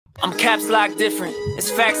I'm caps lock different.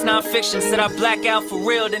 It's facts, not fiction. Said I black out for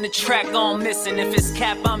real, then the track gone missing. If it's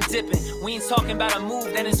cap, I'm dipping. We ain't talking about a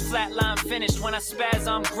move, then it's flatline finished. When I spaz,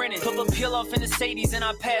 I'm grinning. Put a peel off in the Sadies and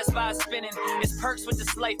I pass by spinning. It's perks with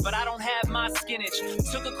this life, but I don't have my skinnage.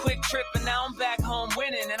 Took a quick trip and now I'm back home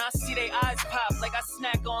winning. And I see they eyes pop like I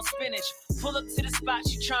snack on spinach. Pull up to the spot,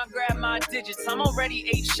 she tryna grab my digits. I'm already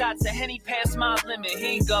 8 shots, a Henny past my limit.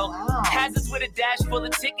 Here you go. Hazards with a dash full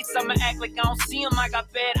of tickets. I'ma act like I don't see them. I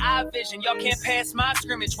got bad eye vision. Y'all can't pass my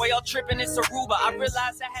scrimmage. While y'all tripping, it's Aruba. I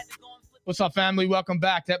realized I had to go and flip. What's up, family? Welcome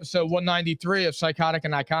back to episode 193 of Psychotic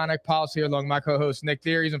and Iconic. Paul's here along with my co-host Nick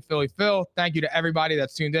Theories and Philly Phil. Thank you to everybody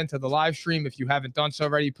that's tuned in to the live stream. If you haven't done so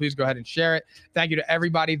already, please go ahead and share it. Thank you to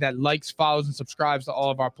everybody that likes, follows, and subscribes to all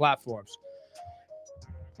of our platforms.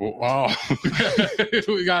 Wow.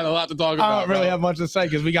 We got a lot to talk about. I don't really have much to say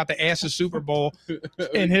because we got the ass of Super Bowl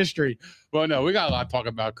in history. Well, no, we got a lot to talk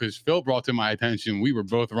about because Phil brought to my attention we were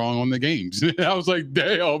both wrong on the games. I was like,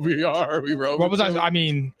 damn, we are. We were. What was I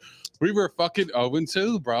mean, we were fucking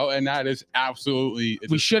 0-2, bro, and that is absolutely.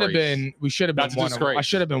 We should have been. We should have been. I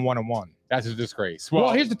should have been 1-1. That's a disgrace. Well,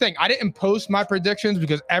 here's the thing. I didn't post my predictions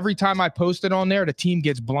because every time I post it on there, the team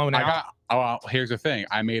gets blown out. Here's the thing.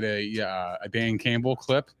 I made a Dan Campbell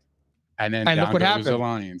clip, and then look what happened. The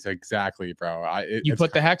Lions. Exactly, bro. You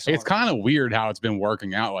put the hex on. It's kind of weird how it's been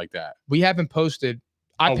working out like that. We haven't posted.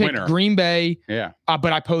 I picked winner. Green Bay. Yeah.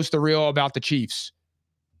 But I post the reel about the Chiefs.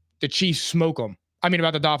 The Chiefs smoke them. I mean,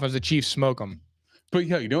 about the Dolphins, the Chiefs smoke them. But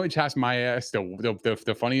yeah, you know what chaps my ass?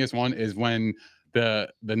 The funniest one is when the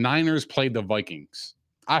Niners played the Vikings.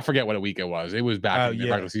 I forget what a week it was. It was back in the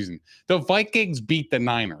regular season. The Vikings beat the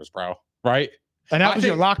Niners, bro. Right? And that was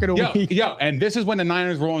your lock of the week. Yeah, and this is when the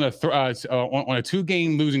Niners were on a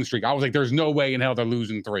 2-game losing streak. I was like, "There's no way in hell they're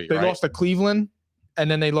losing 3." They lost to Cleveland,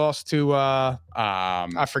 and then they lost to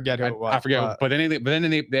I forget who it was. I forget, but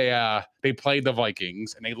then they played the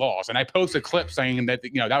Vikings and they lost. And I posted a clip saying that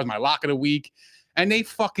that was my lock of the week, and they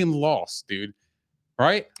fucking lost, dude.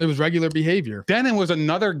 Right? It was regular behavior. Then it was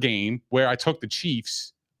another game where I took the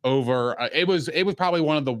Chiefs over. It was probably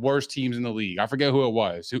one of the worst teams in the league. I forget who it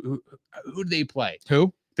was. Who did they play?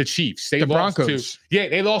 Who? The Chiefs. The Broncos.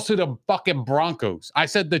 They lost to the fucking Broncos. I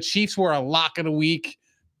said the Chiefs were a lock of the week.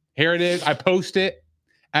 Here it is. I post it,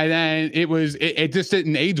 and then it just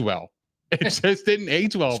didn't age well. It just didn't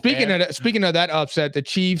age well. Speaking of that upset, the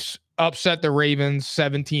Chiefs upset the Ravens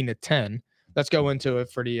 17-10. Let's go into it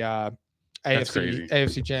for the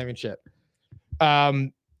AFC Championship.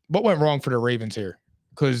 What went wrong for the Ravens here?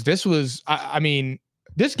 Because this was,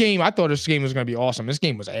 this game, I thought this game was going to be awesome. This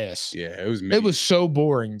game was ass. Yeah, it was. It was so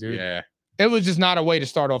boring, dude. Yeah, it was just not a way to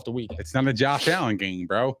start off the week. It's not a Josh Allen game,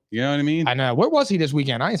 bro. You know what I mean? I know. Where was he this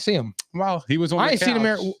weekend? I didn't see him. Well, he was on. I ain't seen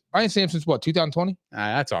him. I ain't seen him since what? 2020.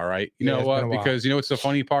 That's all right. You know what? Because what's the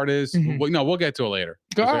funny part is, we'll get to it later.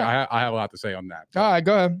 Go ahead. I have a lot to say on that. All right,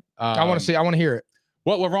 go ahead. I want to hear it.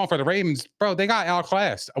 What went wrong for the Ravens, bro? They got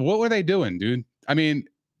outclassed. What were they doing, dude? I mean,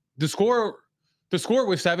 the score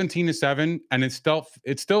was 17-7, and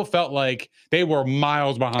it still felt like they were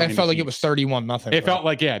miles behind. It felt like it was 31-0. It felt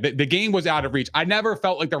like the game was out of reach. I never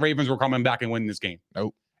felt like the Ravens were coming back and winning this game.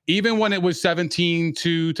 Nope. Even when it was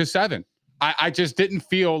 17-7, I just didn't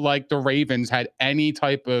feel like the Ravens had any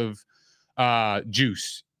type of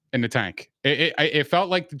juice in the tank. It felt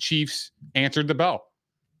like the Chiefs answered the bell.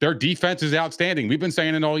 Their defense is outstanding. We've been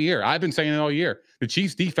saying it all year. I've been saying it all year. The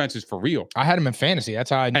Chiefs' defense is for real. I had them in fantasy. That's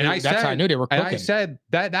how I knew. I knew they were cooking. And I said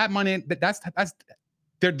that money. That's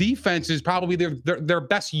their defense is probably their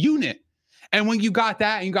best unit. And when you got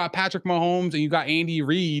that, and you got Patrick Mahomes, and you got Andy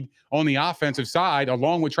Reid on the offensive side,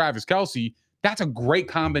 along with Travis Kelce, that's a great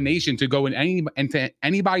combination to go into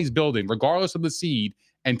anybody's building, regardless of the seed,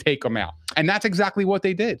 and take them out. And that's exactly what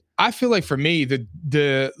they did. I feel like for me,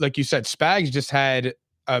 the like you said, Spags just had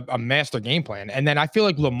a master game plan. And then I feel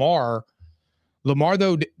like Lamar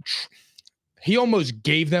though, he almost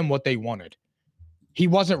gave them what they wanted. He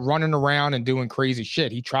wasn't running around and doing crazy shit.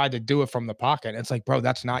 He tried to do it from the pocket. It's like, bro,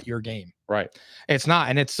 that's not your game. Right. It's not.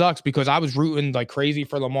 And it sucks because I was rooting like crazy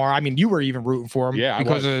for Lamar. I mean, you were even rooting for him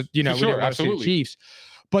because of, we didn't want to see the Chiefs.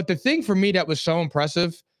 But the thing for me that was so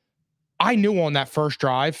impressive, I knew on that first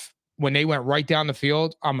drive when they went right down the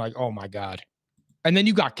field, I'm like, oh my God. And then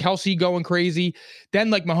you got Kelce going crazy.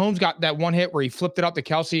 Then like Mahomes got that one hit where he flipped it up to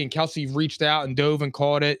Kelce and Kelce reached out and dove and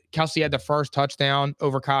caught it. Kelce had the first touchdown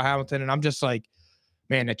over Kyle Hamilton. And I'm just like,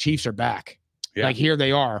 man, the Chiefs are back. Yeah. Like, here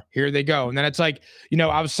they are. Here they go. And then it's like,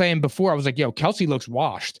 I was saying before, I was like, yo, Kelsey looks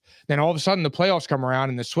washed. Then all of a sudden the playoffs come around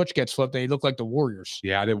and the switch gets flipped and he looked like the Warriors.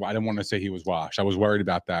 Yeah, I didn't want to say he was washed. I was worried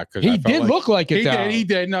about that because he did look like it, though. He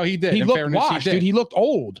did. No, he did. He looked washed, dude. He looked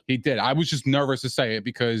old. He did. I was just nervous to say it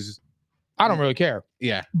because I don't really care.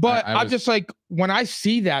 Yeah. But I'm just like, when I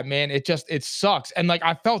see that, man, it sucks. And like,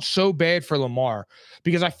 I felt so bad for Lamar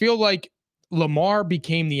because I feel like Lamar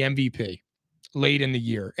became the MVP late in the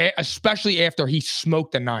year, especially after he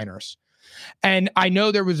smoked the Niners. And I know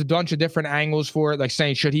there was a bunch of different angles for it, like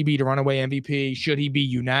saying, should he be the runaway MVP? Should he be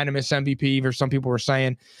unanimous MVP? Or some people were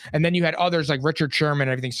saying. And then you had others like Richard Sherman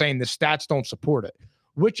and everything saying the stats don't support it,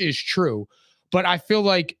 which is true. But I feel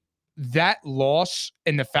like that loss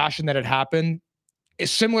in the fashion that it happened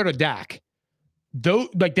is similar to Dak. Though,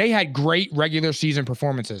 like, they had great regular season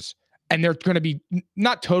performances. And they're going to be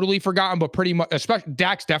not totally forgotten, but pretty much, especially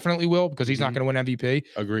Dax definitely will because he's not going to win MVP.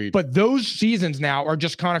 Agreed. But those seasons now are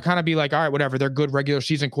just kind of be like, all right, whatever. They're good regular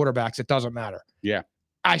season quarterbacks. It doesn't matter. Yeah.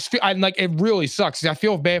 I like, it really sucks. I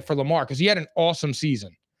feel bad for Lamar because he had an awesome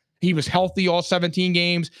season. He was healthy all 17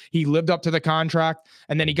 games. He lived up to the contract.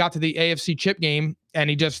 And then he got to the AFC chip game and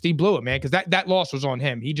he blew it, man. Because that loss was on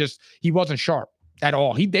him. He wasn't sharp at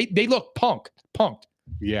all. They looked punked.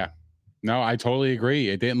 Yeah. No, I totally agree.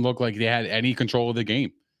 It didn't look like they had any control of the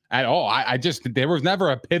game at all. There was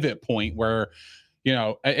never a pivot point where,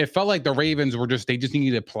 it felt like the Ravens they just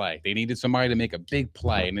needed to play. They needed somebody to make a big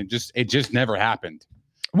play, and it just never happened.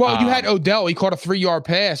 Well, you had Odell. He caught a 3-yard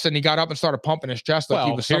pass, and he got up and started pumping his chest like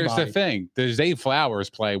he was somebody. Here's the thing. The Zay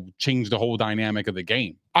Flowers play changed the whole dynamic of the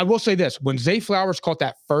game. I will say this. When Zay Flowers caught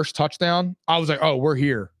that first touchdown, I was like, oh, we're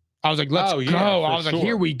here. I was like, let's go. I was like,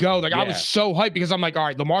 here we go. Like, I was so hyped because I'm like, all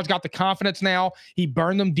right, Lamar's got the confidence now. He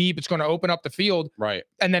burned them deep. It's going to open up the field. Right.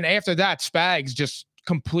 And then after that, Spags just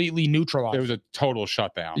completely neutralized. It was a total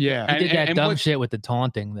shutdown. Yeah. He did that dumb shit with the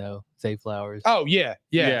taunting, though, Zay Flowers. Oh, yeah.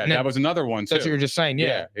 Yeah. And that was another one, too. That's what you were just saying.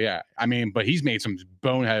 Yeah. Yeah. I mean, but he's made some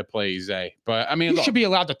bonehead plays, Zay. But, I mean, you should be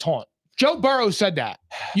allowed to taunt. Joe Burrow said that.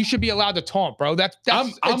 You should be allowed to taunt, bro.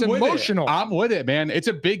 It's emotional. I'm with it, man. It's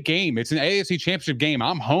a big game. It's an AFC championship game.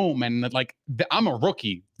 I'm home and like I'm a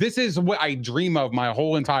rookie. This is what I dream of my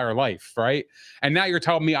whole entire life, right? And now you're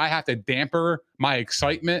telling me I have to damper my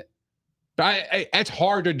excitement. It's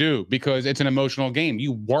hard to do because it's an emotional game.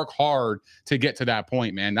 You work hard to get to that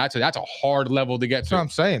point, man. That's a hard level to get to. That's what I'm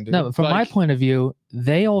saying, dude. No, but from my point of view,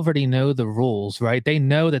 they already know the rules, right? They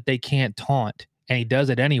know that they can't taunt. And he does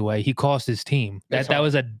it anyway. He cost his team. That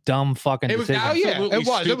was a dumb fucking decision. It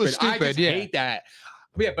was stupid. I just hate that.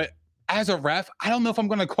 Yeah, but as a ref, I don't know if I'm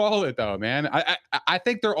going to call it though, man. I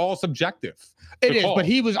think they're all subjective. It is, but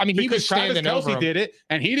he was standing Travis over him. Kelce did it,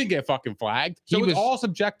 and he didn't get fucking flagged. So it's all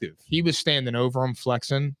subjective. He was standing over him,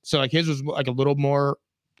 flexing. So like his was like a little more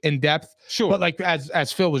in depth. Sure, but like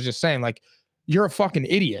as Phil was just saying, like, you're a fucking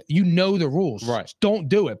idiot. You know the rules. Right. Just don't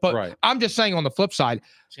do it. But I'm just saying on the flip side,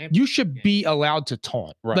 you should be allowed to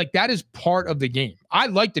taunt. Right. Like, that is part of the game. I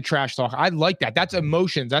like the trash talk. I like that. That's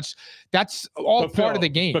emotions. That's all part of the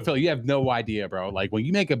game. But Phil, you have no idea, bro. Like when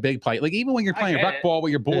you make a big play, like even when you're playing rec ball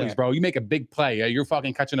with your boys, bro, you make a big play. You're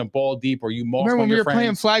fucking catching a ball deep or you maul. Remember when we were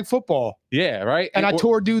playing flag football? Yeah, right. And I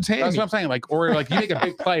tore dude's hand. That's what I'm saying. Like, or like you make a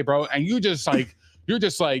big play, bro, and you're just like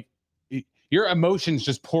your emotions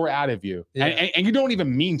just pour out of you, and you don't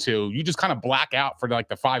even mean to. You just kind of black out for like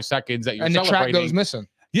the 5 seconds that you're celebrating. And the track goes missing.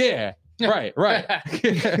 Yeah, right.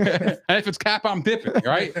 And if it's cap, I'm dipping,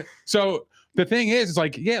 right? So the thing is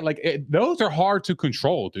like, those are hard to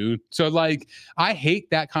control, dude. So like, I hate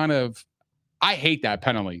that penalty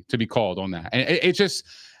to be called on that, and it just,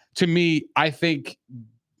 to me, I think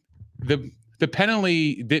the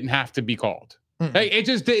penalty didn't have to be called. It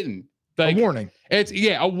just didn't. Like, a warning. It's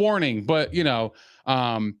a warning, but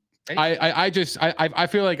I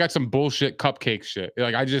feel like that's some bullshit cupcake shit.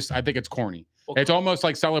 Like I think it's corny. It's almost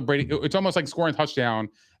like celebrating. It's almost like scoring a touchdown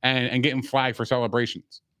and getting flagged for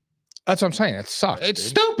celebrations. That's what I'm saying. It sucks. It's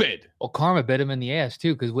stupid. Well, karma bit him in the ass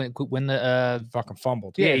too, because when the fucking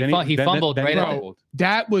fumbled. Yeah, he fumbled right out.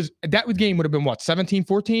 That game would have been what,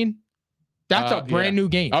 17-14? That's a brand new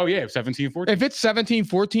game. Oh, yeah, 17-14. If it's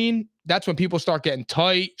 17-14, that's when people start getting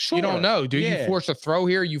tight. Sure. You don't know, dude. You force a throw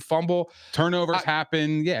here, you fumble. Turnovers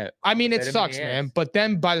happen, yeah. I mean, it sucks, man. But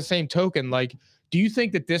then by the same token, like, do you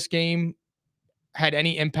think that this game had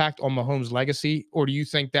any impact on Mahomes' legacy? Or do you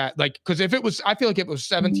think that, like, because if it was, I feel like it was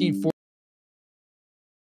 17-14,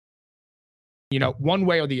 one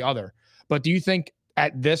way or the other. But do you think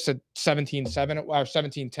at 17-7 or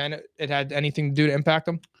 17-10, it had anything to do to impact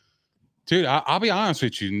them? Dude, I'll be honest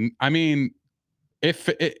with you. I mean, if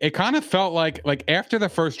it kind of felt like after the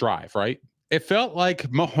first drive, right? it felt like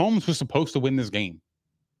Mahomes was supposed to win this game.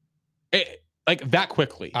 Like that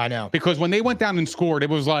quickly. I know. Because when they went down and scored, it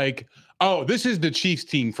was like, oh, this is the Chiefs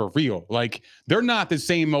team for real. Like, they're not the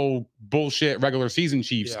same old bullshit regular season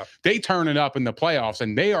Chiefs. Yeah. They turn it up in the playoffs,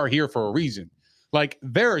 and they are here for a reason. Like,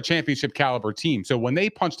 they're a championship caliber team. So when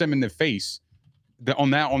they punched them in the face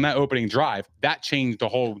on that opening drive, that changed the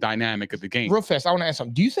whole dynamic of the game. Real fast, I want to ask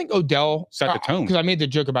something. Do you think Odell set the tone? Because I made the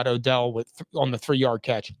joke about Odell on the 3-yard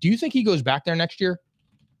catch. Do you think he goes back there next year?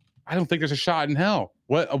 I don't think there's a shot in hell.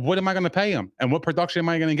 What am I going to pay him? And what production am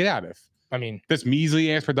I going to get out of? I mean, this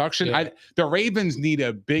measly ass production. Yeah. The Ravens need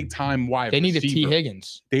a big time wide. They need a T.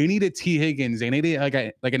 Higgins. They need a T. Higgins. They need like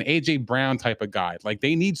an AJ Brown type of guy. Like,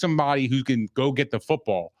 they need somebody who can go get the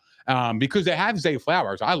football. Because they have Zay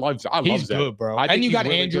Flowers. I love Zay. He's good, bro. And you got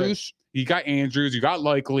really Andrews. Good. You got Andrews. You got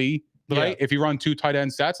Likely. Right? Yeah. If you run 2 tight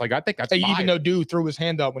end sets, like, I think that's even though dude threw his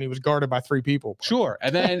hand up when he was guarded by 3 people. Sure.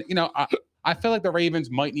 And then I feel like the Ravens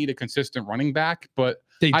might need a consistent running back, but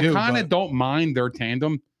I kind of don't mind their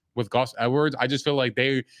tandem with Gus Edwards. I just feel like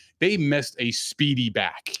they missed a speedy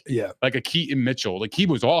back. Yeah. Like a Keaton Mitchell. Like, he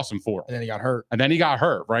was awesome for him. And then he got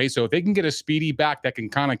hurt. Right? So if they can get a speedy back that can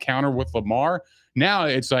kind of counter with Lamar, now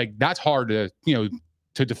it's like that's hard to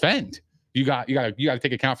defend. You got to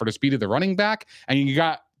take account for the speed of the running back, and you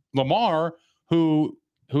got Lamar who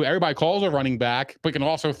everybody calls a running back, but can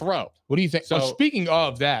also throw. What do you think? So, speaking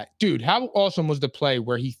of that, dude, how awesome was the play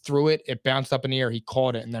where he threw it, it bounced up in the air, he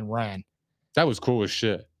caught it, and then ran? That was cool as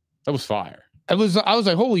shit. That was fire. I was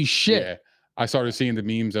like, holy shit. Yeah. I started seeing the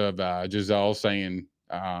memes of Giselle saying,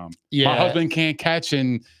 my husband can't catch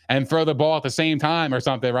and throw the ball at the same time or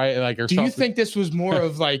something, right? Like, or do you think this was more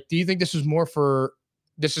of like, whose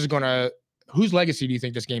legacy do you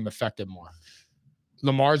think this game affected more?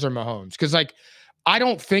 Lamar's or Mahomes? Because, like, I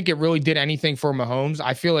don't think it really did anything for Mahomes.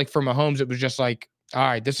 I feel like for Mahomes, it was just like, all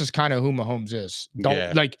right, this is kind of who Mahomes is.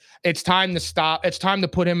 Like, it's time to stop. It's time to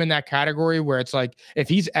put him in that category where it's like, if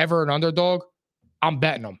he's ever an underdog, I'm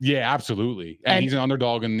betting him. Yeah, absolutely. And he's an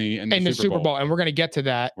underdog in the Super Bowl. And we're going to get to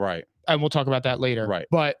that. Right. And we'll talk about that later. Right.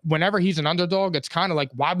 But whenever he's an underdog, it's kind of like,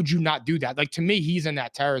 why would you not do that? Like, to me, he's in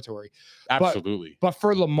that territory. Absolutely. But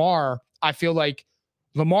for Lamar, I feel like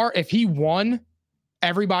Lamar, if he won,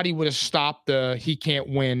 everybody would have stopped he can't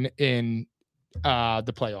win in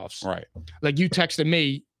the playoffs. Right. Like, you texted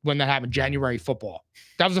me when that happened, January football.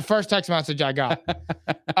 That was the first text message I got. But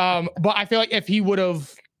I feel like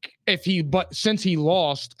but since he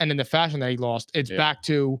lost and in the fashion that he lost, it's back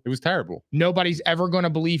to, it was terrible. Nobody's ever going to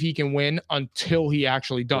believe he can win until he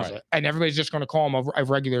actually does it. And everybody's just going to call him a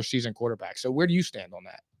regular season quarterback. So where do you stand on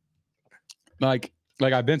that?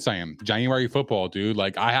 Like I've been saying, January football, dude.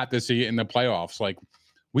 Like, I have to see it in the playoffs. Like,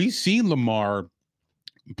 we've seen Lamar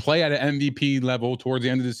play at an MVP level towards the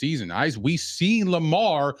end of the season. We see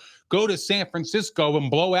Lamar go to San Francisco and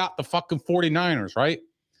blow out the fucking 49ers, right?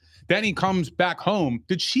 Then he comes back home.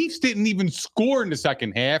 The Chiefs didn't even score in the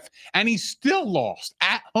second half, and he still lost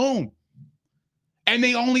at home. And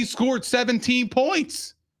they only scored 17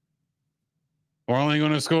 points. We're only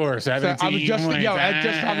going to score 17 I was just thinking of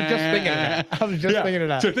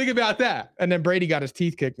that. So think about that. And then Brady got his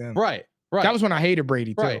teeth kicked in. Right. That was when I hated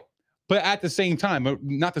Brady, too. Right. But at the same time,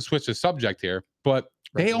 not to switch the subject here, but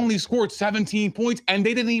they only scored 17 points, and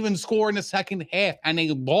they didn't even score in the second half, and they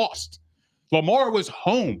lost. Lamar was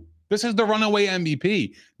home. This is the runaway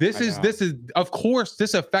MVP. This is, of course,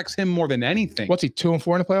 this affects him more than anything. What's he,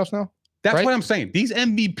 2-4 in the playoffs now? That's what I'm saying. These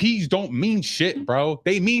MVPs don't mean shit, bro.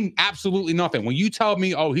 They mean absolutely nothing. When you tell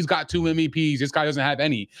me, oh, he's got 2 MVPs, this guy doesn't have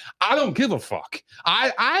any, I don't give a fuck.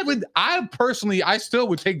 I personally still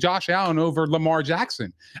would take Josh Allen over Lamar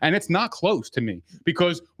Jackson. And it's not close to me,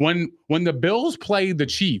 because when the Bills play the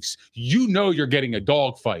Chiefs, you know you're getting a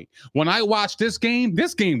dogfight. When I watched this game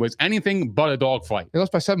was anything but a dogfight. They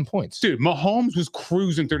lost by 7 points. Dude, Mahomes was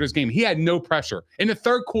cruising through this game. He had no pressure. In the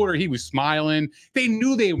third quarter, he was smiling. They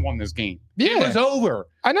knew they won this game. Yeah. It was over.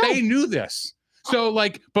 I know. They knew this. So,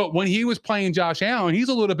 like, but when he was playing Josh Allen, he's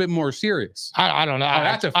a little bit more serious. I don't know.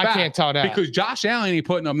 That's a fact. I can't tell that. Because Josh Allen ain't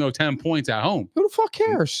putting up no 10 points at home. Who the fuck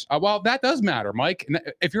cares? Well, that does matter, Mike.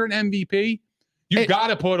 If you're an MVP, you got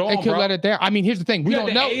to put on, They could let it down. I mean, here's the thing. We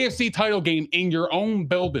don't know. AFC title game in your own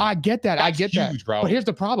building. I get that. That's huge, bro. But here's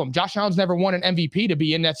the problem. Josh Allen's never won an MVP to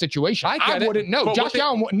be in that situation. I wouldn't know. Josh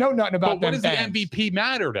Allen wouldn't know nothing about that. But what does the MVP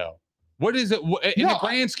matter, though? What is it in the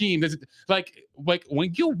grand scheme? Does it, like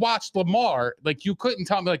when you watched Lamar, like, you couldn't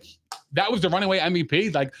tell me, like, that was the runaway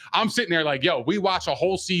MVP. Like, I'm sitting there like, yo, we watched a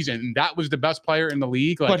whole season and that was the best player in the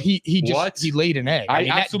league. Like, but he laid an egg. I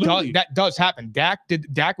mean, absolutely. That does happen. Dak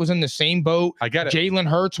was in the same boat. I get it. Jalen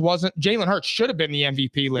Hurts wasn't. Jalen Hurts should have been the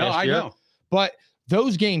MVP last year. I know. But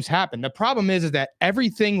those games happen. The problem is that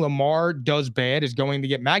everything Lamar does bad is going to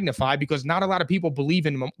get magnified because not a lot of people believe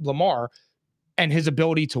in Lamar and his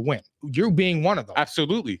ability to win. You're being one of them.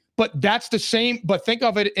 Absolutely. But that's the same. But think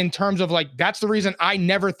of it in terms of like, that's the reason I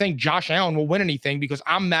never think Josh Allen will win anything, because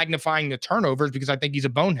I'm magnifying the turnovers because I think he's a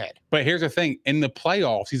bonehead. But here's the thing. In the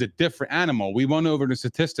playoffs, he's a different animal. We went over the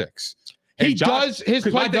statistics. His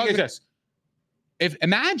play does this.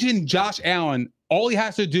 Imagine Josh Allen, all he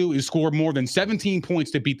has to do is score more than 17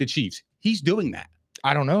 points to beat the Chiefs. He's doing that.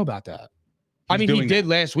 I don't know about that. He did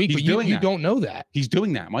last week, but you don't know that. He's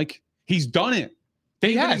doing that, Mike. He's done it.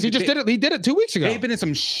 He just did it. He did it 2 weeks ago. They've been in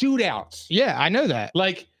some shootouts. Yeah, I know that.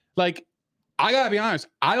 Like I gotta be honest.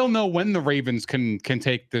 I don't know when the Ravens can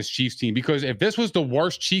take this Chiefs team, because if this was the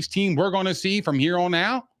worst Chiefs team we're going to see from here on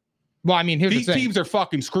out, well, I mean, here's these the thing. teams are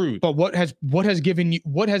fucking screwed. But what has given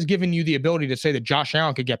you the ability to say that Josh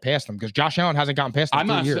Allen could get past them? Because Josh Allen hasn't gotten past them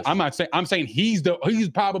in 3 years. I'm saying he's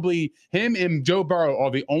probably, him and Joe Burrow are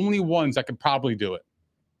the only ones that could probably do it.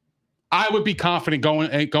 I would be confident going.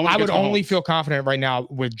 I would only feel confident right now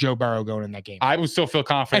with Joe Burrow going in that game. I would still feel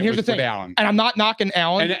confident. And here's the thing, with Allen. And I'm not knocking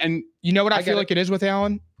Allen. And you know what I feel like it is with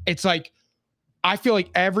Allen? It's like, I feel like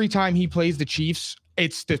every time he plays the Chiefs,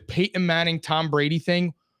 it's the Peyton Manning, Tom Brady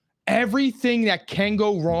thing. Everything that can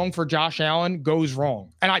go wrong for Josh Allen goes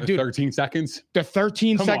wrong. And I do 13 seconds. The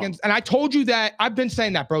 13 seconds. And I told you that. I've been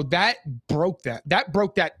saying that, bro. That broke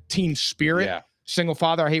that team spirit. Yeah. Single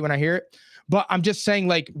father. I hate when I hear it. But I'm just saying,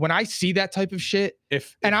 like, when I see that type of shit,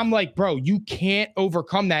 and I'm like, bro, you can't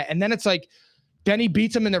overcome that. And then it's like, then he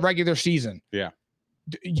beats him in the regular season. Yeah.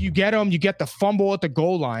 You get the fumble at the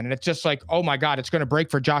goal line, and it's just like, oh my God, it's going to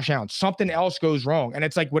break for Josh Allen. Something else goes wrong. And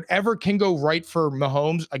it's like, whatever can go right for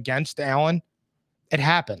Mahomes against Allen, it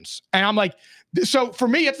happens. And I'm like, so for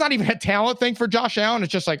me, it's not even a talent thing for Josh Allen.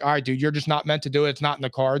 It's just like, all right, dude, you're just not meant to do it. It's not in the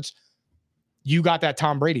cards. You got that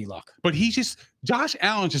Tom Brady luck. But Josh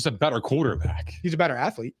Allen's just a better quarterback. He's a better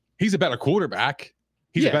athlete. He's a better quarterback.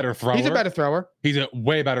 He's a better thrower. He's a better thrower. He's a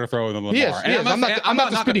way better thrower than Lamar. He is. I'm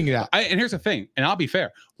not disputing that. And here's the thing, and I'll be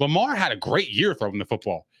fair. Lamar had a great year throwing the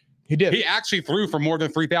football. He did. He actually threw for more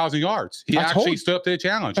than 3,000 yards. He actually stood up to the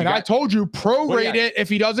challenge. And I told you, prorate it if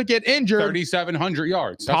he doesn't get injured. 3,700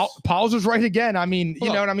 yards. Pauls was right again. I mean,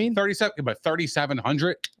 you know what I mean?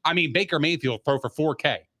 3,700. I mean, Baker Mayfield threw for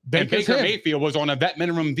 $4K. Baker Mayfield was on a vet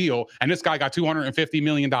minimum deal, and this guy got $250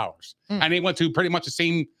 million. And they went to pretty much the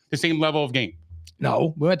same level of game.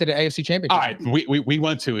 No, we went to the AFC Championship. All right, we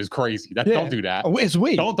went to is crazy. Don't do that. Oh, it's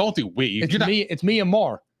we. Don't do we. It's me and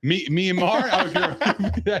Mar. Me and Mar.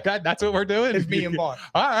 That's what we're doing. It's me and Mar.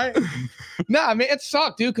 All right. No, I mean, it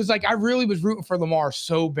sucked, dude. Because like I really was rooting for Lamar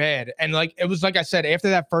so bad, and like it was like I said, after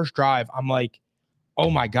that first drive, I'm like, oh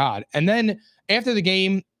my God. And then after the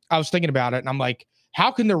game, I was thinking about it, and I'm like,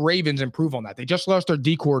 how can the Ravens improve on that? They just lost their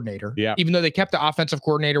D coordinator. Yeah. Even though they kept the offensive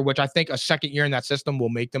coordinator, which I think a second year in that system will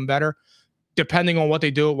make them better, depending on what they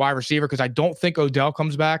do at wide receiver, because I don't think Odell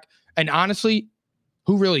comes back. And honestly,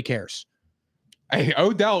 who really cares? Hey,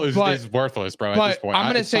 Odell is worthless, bro, at this point. I'm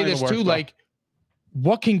going to say this too, like,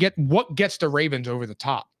 what gets the Ravens over the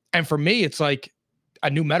top? And for me, it's like a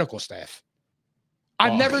new medical staff.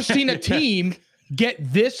 I've never seen a team get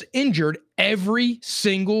this injured every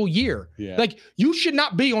single year. Yeah. Like, you should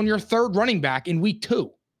not be on your third running back in week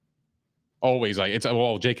 2. Always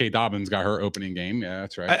J.K. Dobbins got her opening game. Yeah,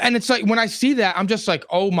 that's right. And it's like, when I see that, I'm just like,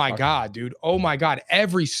 oh my God, dude. Oh my God.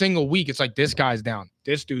 Every single week, it's like, this guy's down.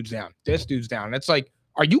 This dude's down. This dude's down. And it's like,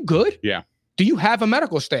 are you good? Yeah. Do you have a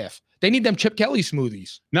medical staff? They need them Chip Kelly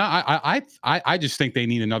smoothies. No, I just think they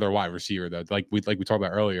need another wide receiver, though. Like we talked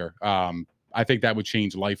about earlier. I think that would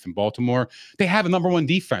change life in Baltimore. They have a number 1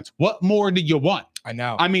 defense. What more do you want? I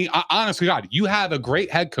know. I mean, honestly, God, you have a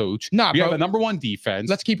great head coach. You have a number 1 defense.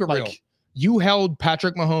 Let's keep it real. You held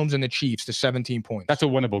Patrick Mahomes and the Chiefs to 17 points. That's a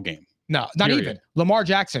winnable game. No, not even. Lamar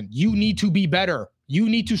Jackson, you need to be better. You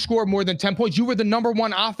need to score more than 10 points. You were the number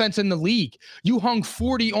 1 offense in the league. You hung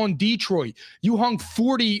 40 on Detroit. You hung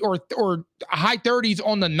 40 or high 30s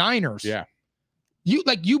on the Niners. Yeah.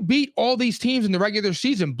 You beat all these teams in the regular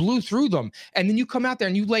season, blew through them, and then you come out there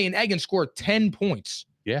and you lay an egg and score 10 points.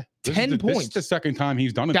 Yeah. 10 points. This is the second time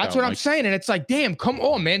he's done it. That's what I'm saying. And it's like, damn, come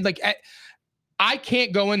on, man. Like, I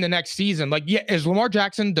can't go in the next season. Like, yeah, is Lamar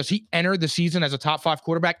Jackson, does he enter the season as a top 5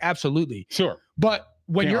 quarterback? Absolutely. Sure. But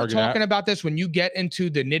when you're talking about this, when you get into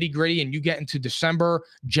the nitty gritty and you get into December,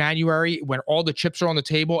 January, when all the chips are on the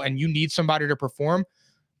table and you need somebody to perform,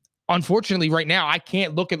 unfortunately, right now, I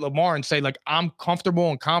can't look at Lamar and say, like, I'm comfortable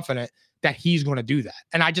and confident that he's going to do that.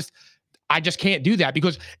 And I just can't do that,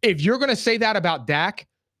 because if you're going to say that about Dak,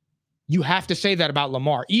 you have to say that about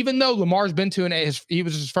Lamar. Even though Lamar's been to he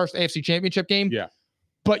was his first AFC Championship game. Yeah.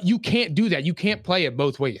 But you can't do that. You can't play it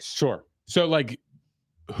both ways. Sure. So like,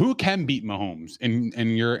 who can beat Mahomes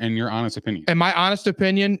in your honest opinion? In my honest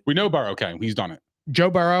opinion, we know Burrow. Okay, he's done it. Joe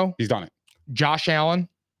Burrow. He's done it. Josh Allen.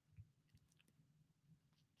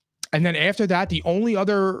 And then after that, the only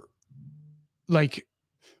other, like,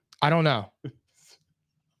 I don't know.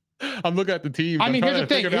 I'm looking at the team. I mean, here's the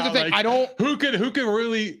thing. Like, I don't. Who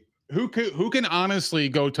can honestly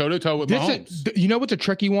go toe to toe with Mahomes? You know what's a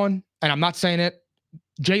tricky one? And I'm not saying it.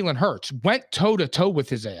 Jalen Hurts went toe to toe with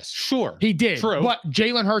his ass. Sure, he did. True, but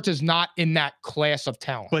Jalen Hurts is not in that class of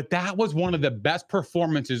talent. But that was one of the best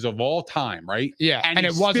performances of all time, right? Yeah, and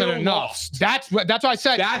it wasn't enough. Lost. That's why I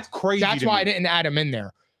said that's crazy. That's why I didn't add him in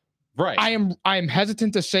there. Right. I am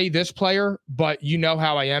hesitant to say this player, but you know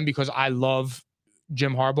how I am because I love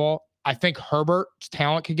Jim Harbaugh. I think Herbert's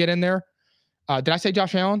talent could get in there. Did I say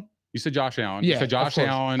Josh Allen? You said Josh Allen. Yeah, you said Josh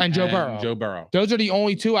Allen and Joe Burrow. Joe Burrow. Those are the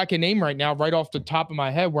only two I can name right now, right off the top of my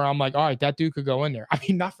head, where I'm like, all right, that dude could go in there. I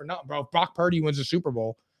mean, not for nothing, bro. If Brock Purdy wins the Super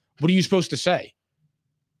Bowl, what are you supposed to say?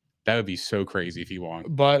 That would be so crazy if he won.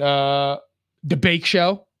 But the Bake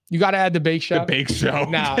Show. You got to add the Bake Show. The Bake Show.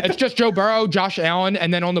 Nah, it's just Joe Burrow, Josh Allen,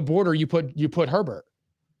 and then on the border you put Herbert.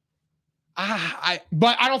 But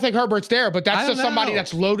I don't think Herbert's there. But that's just somebody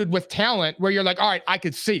that's loaded with talent, where you're like, all right, I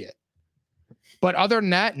could see it. But other than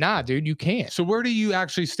that, nah, dude, you can't. So where do you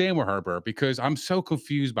actually stand with Herbert? Because I'm so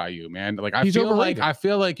confused by you, man. Like I He's feel overrated.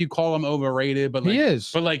 like you call him overrated, but like, he is.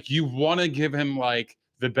 But like you want to give him like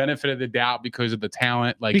the benefit of the doubt because of the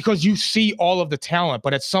talent, like because you see all of the talent,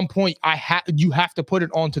 but at some point you have to put it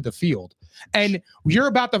onto the field. And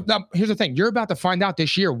here's the thing, you're about to find out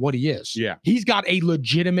this year what he is. Yeah. He's got a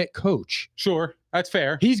legitimate coach. Sure. That's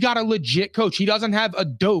fair. He's got a legit coach. He doesn't have a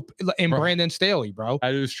dope in Brandon Staley, bro.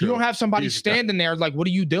 That is true. You don't have somebody standing there like, what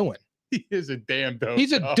are you doing? He is a damn dope.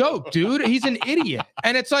 He's a dope, dude. He's an idiot.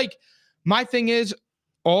 And it's like, my thing is,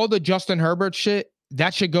 all the Justin Herbert shit,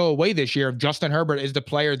 that should go away this year if Justin Herbert is the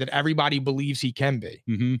player that everybody believes he can be.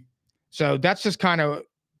 Mm-hmm. So that's just kind of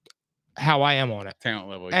how I am on it. Talent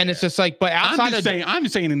level. And it's just like, but outside I'm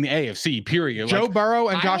saying in the AFC, period. Joe like, Burrow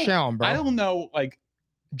and Josh Allen, bro. I don't know, like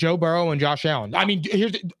Joe Burrow and Josh Allen. I mean,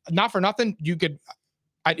 not for nothing.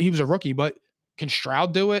 He was a rookie, but can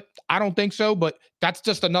Stroud do it? I don't think so, but that's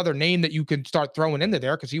just another name that you can start throwing into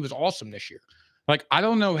there because he was awesome this year. Like, I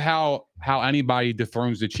don't know how anybody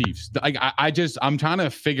dethrones the Chiefs. Like, I'm trying to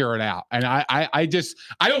figure it out. And I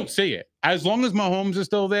don't see it. As long as Mahomes is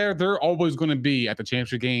still there, they're always going to be at the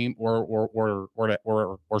championship game or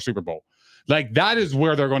Super Bowl. Like, that is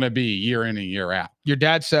where they're going to be year in and year out. Your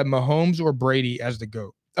dad said Mahomes or Brady as the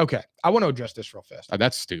GOAT. Okay. I want to address this real fast.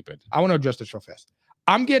 That's stupid.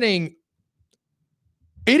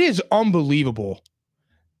 It is unbelievable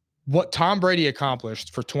what Tom Brady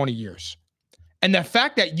accomplished for 20 years. And the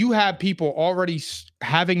fact that you have people already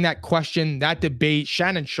having that question, that debate,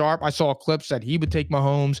 Shannon Sharp, I saw a clip said he would take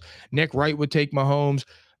Mahomes, Nick Wright would take Mahomes.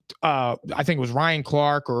 I think it was Ryan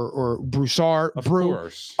Clark or Broussard. Of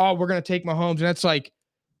course. Oh, we're going to take Mahomes. And it's like,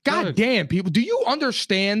 God damn, people, do you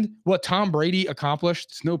understand what Tom Brady accomplished?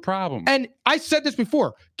 It's no problem. And I said this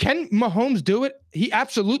before. Can Mahomes do it? He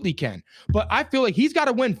absolutely can. But I feel like he's got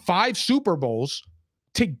to win 5 Super Bowls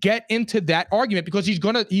to get into that argument because he's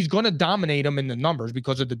gonna dominate them in the numbers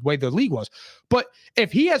because of the way the league was. But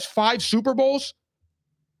if he has 5 Super Bowls,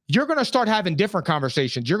 you're gonna start having different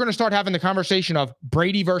conversations. You're gonna start having the conversation of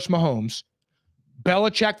Brady versus Mahomes,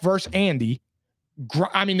 Belichick versus Andy.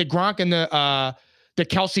 I mean, the Gronk and the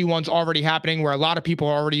Kelsey one's already happening, where a lot of people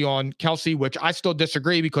are already on Kelsey, which I still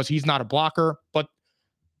disagree because he's not a blocker. But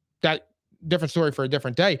that different story for a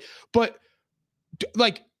different day. But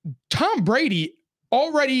like Tom Brady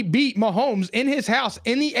already beat Mahomes in his house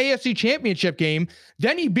in the AFC Championship game.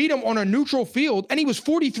 Then he beat him on a neutral field, and he was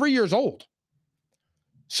 43 years old.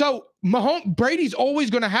 So Brady's always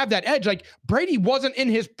going to have that edge. Like, Brady wasn't in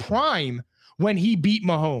his prime when he beat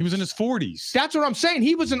Mahomes. He was in his 40s. That's what I'm saying.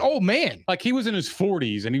 He was an old man. Like, he was in his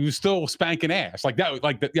 40s, and he was still spanking ass. Like that.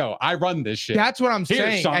 Like that. Yo, I run this shit. That's what I'm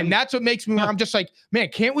saying, son. And that's what makes me. I'm just like, man,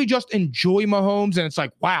 can't we just enjoy Mahomes? And it's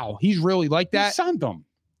like, wow, he's really like that. He sunned him.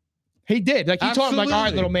 He did. Like, he told him, like, all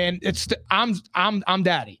right, little man, I'm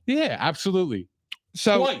daddy. Yeah, absolutely.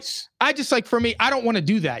 So twice. I just, like, for me, I don't want to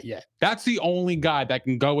do that yet. That's the only guy that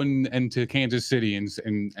can go into Kansas City and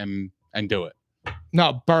do it.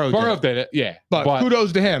 No, Burrow did it. Yeah, but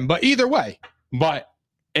kudos to him. But either way, but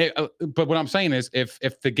what I'm saying is, if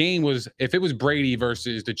it was Brady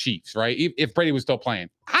versus the Chiefs, right? If Brady was still playing,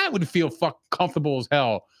 I would feel comfortable as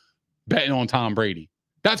hell betting on Tom Brady.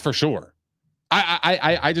 That's for sure.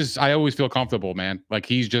 I always feel comfortable, man. Like,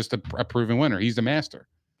 he's just a proven winner. He's the master.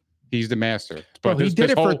 He's the master. But he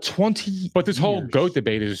did it for 20 But this whole GOAT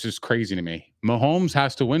debate is just crazy to me. Mahomes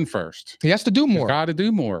has to win first. He has to do more. He's got to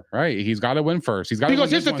do more, right? He's got to win first. He's got to because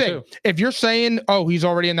here's the thing. If you're saying, oh, he's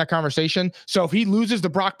already in that conversation, so if he loses to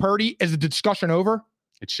Brock Purdy, is the discussion over?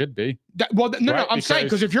 It should be. No, I'm saying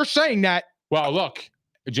because if you're saying that. Well, look,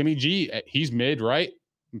 Jimmy G, he's mid, right?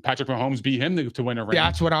 Patrick Mahomes beat him to win a ring.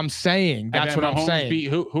 That's what I'm saying. That's what I'm saying.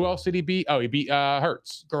 Who else did he beat? Oh, he beat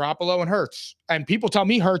Hurts. Garoppolo and Hurts. And people tell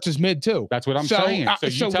me Hurts is mid too. That's what I'm saying.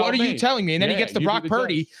 So what are you telling me? And then he gets to Brock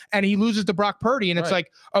Purdy and he loses to Brock Purdy. And it's like,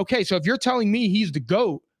 okay, so if you're telling me he's the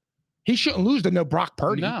GOAT, he shouldn't lose to no Brock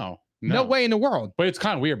Purdy. No way in the world. But it's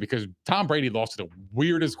kind of weird because Tom Brady lost to the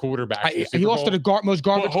weirdest quarterback. He lost to the most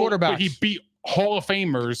garbage quarterback. But he beat Hall of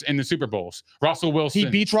Famers in the Super Bowls. Russell Wilson. He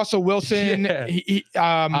beats Russell Wilson.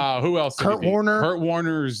 Yeah. Who else? Kurt Warner. Kurt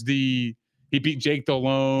Warner's he beat Jake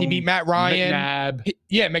Delhomme. He beat Matt Ryan. McNabb.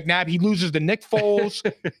 McNabb. He loses to Nick Foles.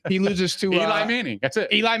 He loses to Eli Manning. That's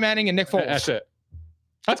it. Eli Manning and Nick Foles. That's it.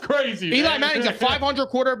 That's crazy. Eli Manning's a 500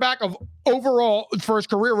 quarterback of overall for his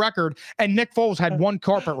career record, and Nick Foles had one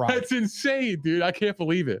carpet ride. That's insane, dude. I can't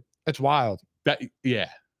believe it. It's wild. Yeah.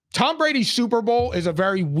 Tom Brady's Super Bowl is a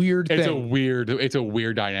very weird thing. It's a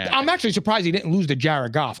weird dynamic. I'm actually surprised he didn't lose to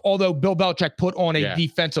Jared Goff, although Bill Belichick put on a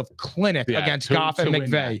defensive clinic against Goff and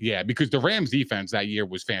McVay. Yeah, because the Rams defense that year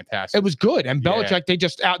was fantastic. It was good. And Belichick,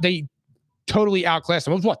 they totally outclassed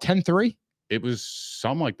him. It was what, 10-3? It was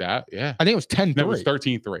something like that. Yeah. I think it was 10-3. No, it was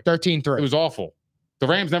 13-3. 13-3. It was awful. The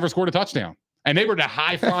Rams never scored a touchdown. And they were the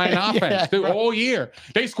high-flying offense all year.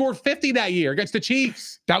 They scored 50 that year against the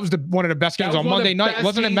Chiefs. That was one of the best games on Monday night.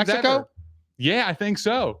 Wasn't it Mexico? Ever. Yeah, I think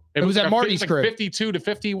so. It was at Marty's crib.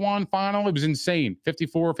 52-51 final. It was insane.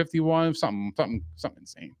 54-51, something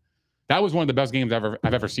insane. That was one of the best games I've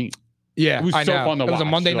ever seen. Yeah, it was so fun to watch. It was a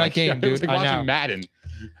Monday night game, dude. It was like watching Madden.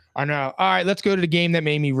 I know. All right, let's go to the game that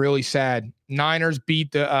made me really sad. Niners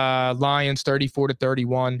beat the Lions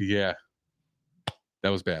 34-31. Yeah, that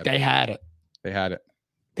was bad. They had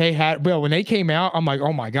it. Well, when they came out, I'm like,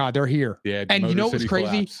 oh my God, they're here. Yeah. And you know what was crazy?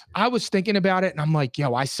 Collapse. I was thinking about it and I'm like,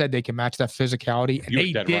 yo, I said they can match that physicality. And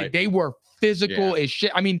they did. Right. They were physical as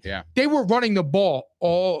shit. I mean, they were running the ball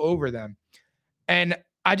all over them. And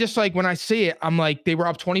I just like, when I see it, I'm like, they were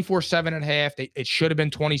up 24-7 at half. It should have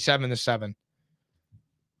been 27-7.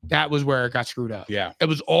 That was where it got screwed up. Yeah. It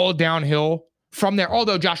was all downhill from there.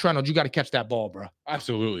 Although Josh Reynolds, you got to catch that ball, bro.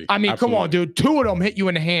 Absolutely. I mean, come on, dude. 2 of them hit you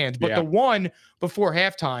in the hands, but the one before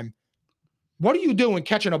halftime, what are you doing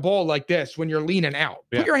catching a ball like this when you're leaning out?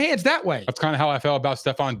 Put your hands that way. That's kind of how I felt about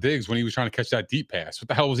Stephon Diggs when he was trying to catch that deep pass. What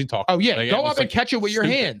the hell was he talking about? Oh, yeah. Go up and catch it with your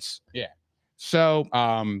hands. Yeah. So,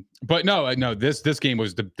 but no, this game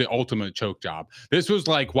was the ultimate choke job. This was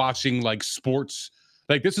like watching like sports.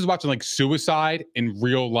 Like this is watching like suicide in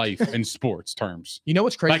real life in sports terms. You know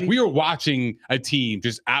what's crazy? Like we were watching a team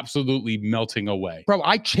just absolutely melting away. Bro,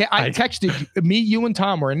 I texted you and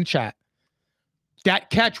Tom were in the chat. That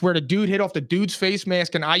catch where the dude hit off the dude's face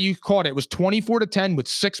mask and IU caught it was 24-10 with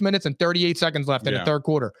 6 minutes and 38 seconds left in the third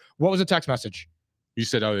quarter. What was the text message? You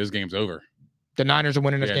said, "Oh, this game's over. The Niners are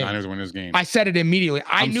winning this game." Niners winning this game. I said it immediately.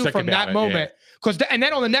 I knew from that moment because and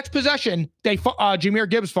then on the next possession, Jahmyr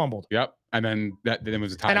Gibbs fumbled. Yep. And then then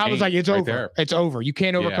was a tie. And I was like, it's over. There. It's over. You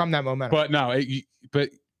can't overcome that momentum. But no, but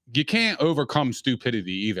you can't overcome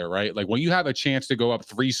stupidity either, right? Like when you have a chance to go up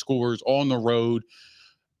 3 scores on the road,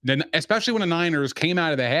 then especially when the Niners came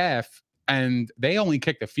out of the half and they only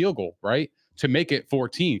kicked a field goal, right? To make it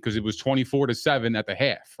 14 because it was 24-7 at the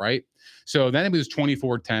half, right? So then it was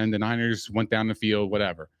 24-10. The Niners went down the field,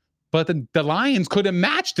 whatever. But the Lions could have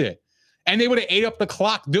matched it and they would have ate up the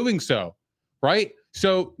clock doing so, right?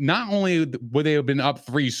 So not only would they have been up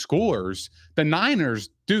 3 scores, the Niners,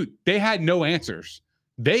 dude, they had no answers.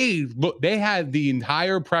 They had the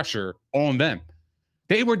entire pressure on them.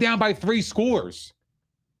 They were down by 3 scores.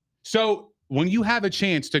 So when you have a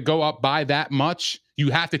chance to go up by that much, you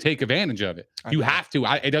have to take advantage of it. You have to.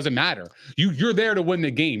 It doesn't matter. You're there to win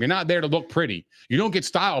the game. You're not there to look pretty. You don't get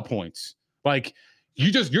style points. Like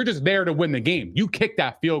you're just there to win the game. You kick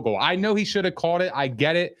that field goal. I know he should have caught it. I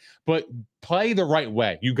get it, but play the right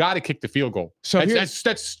way. You got to kick the field goal. So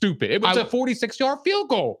that's stupid. It was a 46-yard field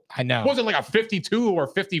goal. I know. It wasn't like a 52 or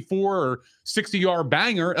 54 or 60-yard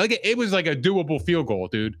banger. Like it was like a doable field goal,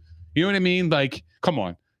 dude. You know what I mean? Like, come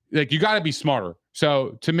on. Like you got to be smarter.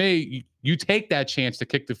 So to me, you take that chance to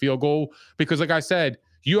kick the field goal because, like I said,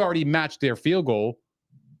 you already matched their field goal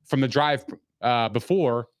from the drive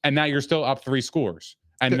before, and now you're still up 3 scores.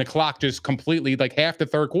 And the clock just completely, like half the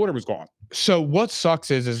third quarter was gone. So what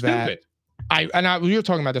sucks is that we were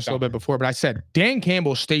talking about this a little bit before, but I said Dan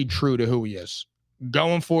Campbell stayed true to who he is.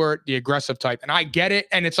 going for it, the aggressive type. And I get it.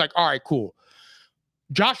 And it's like, all right, cool.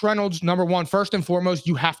 Josh Reynolds, number one, first and foremost,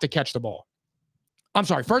 you have to catch the ball. I'm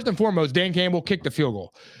sorry. First and foremost, Dan Campbell kicked the field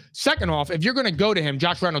goal. Second off, if you're going to go to him,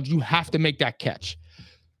 Josh Reynolds, you have to make that catch.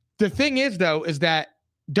 The thing is, though, is that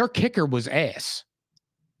their kicker was ass.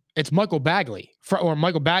 It's Michael Badgley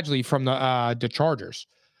from the Chargers,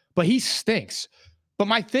 but he stinks. But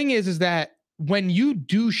my thing is that when you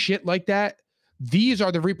do shit like that, these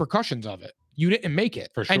are the repercussions of it. You didn't make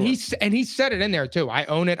it. For sure. And he said it in there too. I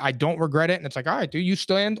own it. I don't regret it. And it's like, all right, dude, you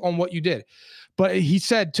stand on what you did. But he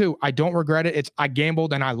said too, I don't regret it. I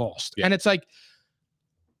gambled and I lost. Yeah. And it's like,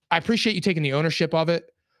 I appreciate you taking the ownership of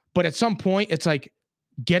it. But at some point, it's like,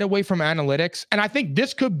 get away from analytics. And I think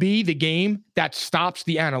this could be the game that stops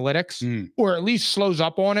the analytics or at least slows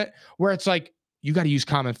up on it, where it's like, you got to use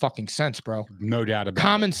common fucking sense, bro. No doubt about it.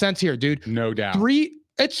 Common sense here, dude. No doubt.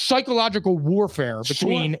 It's psychological warfare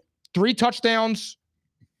between 3 touchdowns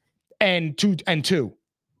and two.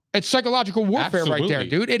 It's psychological warfare right there,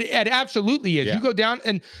 dude. It absolutely is. Yeah. You go down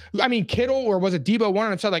and, I mean, Kittle or was it Debo one of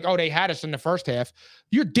them said like, oh, they had us in the first half.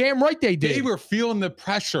 You're damn right they did. They were feeling the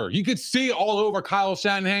pressure. You could see it all over Kyle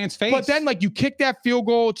Shanahan's face. But then like you kick that field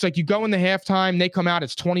goal. It's like you go in the halftime. They come out.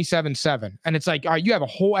 It's 27-7. And it's like, all right, you have a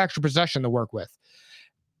whole extra possession to work with.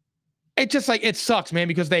 It's just like, it sucks, man,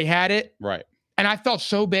 because they had it. Right. And I felt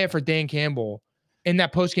so bad for Dan Campbell in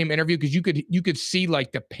that post-game interview because you could see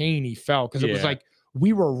like the pain he felt because it was like,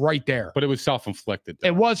 we were right there. But it was self-inflicted.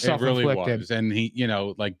 It was self-inflicted. It really was. And he,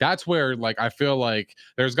 like that's where like I feel like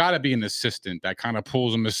there's got to be an assistant that kind of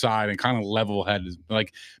pulls him aside and kind of level-headed,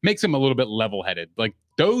 like makes him a little bit level-headed. Like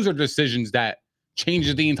those are decisions that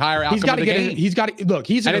changes the entire outcome of the game. He's got to look.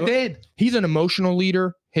 He's an emotional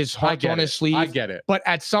leader. His heart's on his sleeve. I get it. But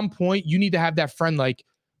at some point, you need to have that friend like,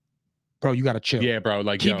 bro, you got to chill. Yeah, bro.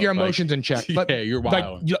 Like keep your emotions in check. But, you're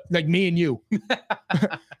wild. Like me and you.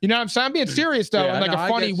 You know what I'm saying? I'm being serious though, in like a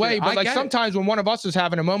funny way. But like sometimes when one of us is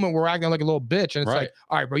having a moment, we're acting like a little bitch, and it's like,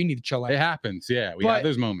 all right, bro, you need to chill out. It happens. Yeah, we have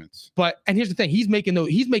those moments. And here's the thing: he's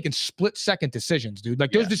making split-second decisions, dude.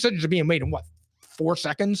 Like those decisions are being made in what, 4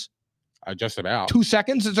 seconds? Just about 2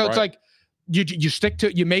 seconds. And so it's like you stick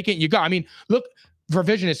to, you make it, you go. I mean, look,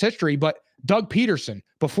 revisionist history, but Doug Peterson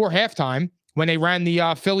before halftime when they ran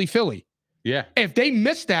the Philly. Yeah. If they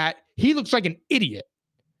missed that, he looks like an idiot.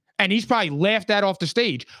 And he's probably laughed that off the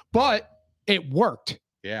stage. But it worked.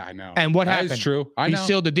 Yeah, I know. And what happened? That's true. He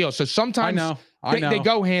sealed the deal. So sometimes they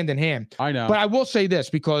go hand in hand. I know. But I will say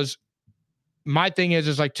this, because my thing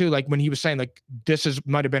is like, too, like when he was saying, like,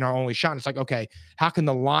 might have been our only shot. And it's like, okay, how can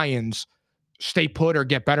the Lions stay put or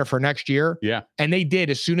get better for next year? Yeah. And they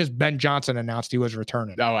did as soon as Ben Johnson announced he was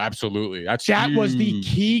returning. Oh, absolutely. That was the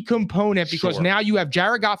key component, because now you have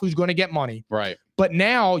Jared Goff who's going to get money. Right. But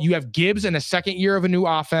now you have Gibbs in a second year of a new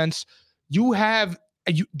offense. You have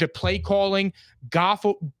the play calling. Goff,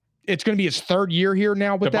 it's going to be his third year here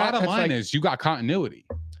now with that. The bottom line is you got continuity.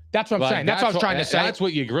 That's what I'm saying. That's what I was trying to say. That's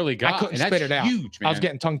what you really got. I couldn't spit it out. Huge, man. I was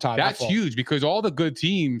getting tongue-tied. That's huge, because all the good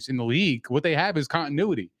teams in the league, what they have is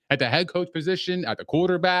continuity at the head coach position, at the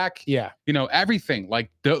quarterback. Yeah. Everything.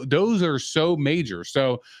 Like those are so major.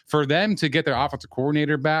 So for them to get their offensive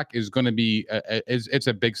coordinator back is going to be, it's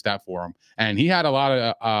a big step for him. And he had a lot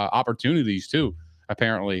of opportunities too,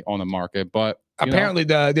 apparently, on the market. But apparently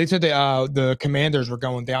they said the Commanders were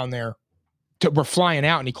going down there. We're flying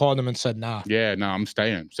out, and he called them and said, nah. Yeah, no, I'm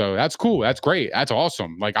staying. So that's cool. That's great. That's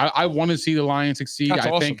awesome. Like I want to see the Lions succeed.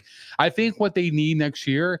 I think what they need next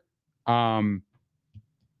year,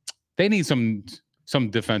 they need some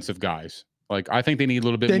defensive guys. Like I think they need a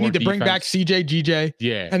little bit more. They need to bring back CJ, GJ.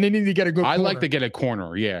 Yeah. And they need to get a good corner. I'd like to get a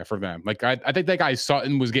corner, for them. Like I think that guy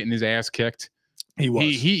Sutton was getting his ass kicked. He was.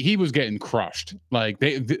 He was getting crushed. Like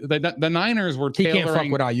the Niners were tailoring. He can't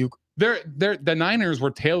fuck with Ayuk. The Niners were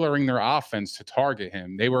tailoring their offense to target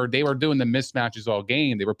him. They were doing the mismatches all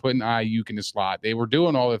game. They were putting Ayuk in the slot. They were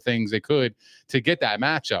doing all the things they could to get that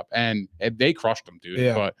matchup, and they crushed them, dude.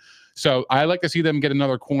 Yeah. But so I like to see them get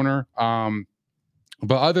another corner.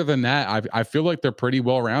 But other than that, I feel like they're pretty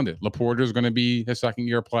well rounded. Laporta's going to be a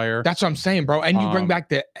second-year player. That's what I'm saying, bro. And you bring back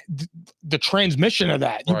the transmission of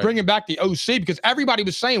that. You bring back the OC, because everybody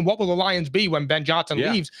was saying, what will the Lions be when Ben Johnson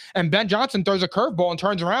leaves? And Ben Johnson throws a curveball and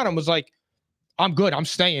turns around and was like, I'm good. I'm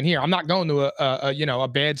staying here. I'm not going to a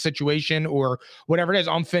bad situation or whatever it is.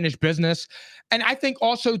 Unfinished business. And I think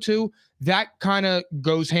also, too, that kind of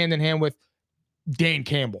goes hand in hand with Dan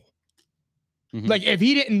Campbell. Mm-hmm. Like if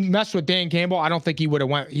he didn't mess with Dan Campbell, I don't think he would have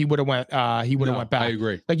went back. I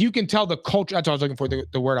agree. Like you can tell the culture. That's what I was looking for.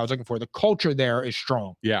 The word I was looking for. The culture there is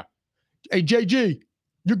strong. Yeah. Hey, JG,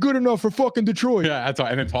 You're good enough for fucking Detroit. Yeah, that's all.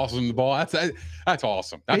 And then tosses him the ball. That's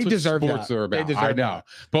awesome. That's they what deserve sports that. are about. They deserve I know. that.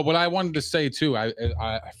 But what I wanted to say too, I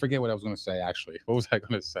forget what I was going to say actually. What was I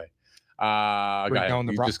going to say? Go ahead.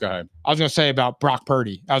 Just go ahead. I was going to say about Brock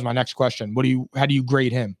Purdy. That was my next question. How do you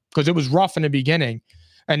grade him? Because it was rough in the beginning,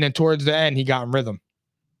 and then towards the end he got in rhythm.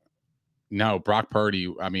 No, Brock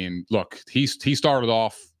Purdy. I mean, look, he started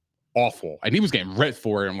off awful, and he was getting ripped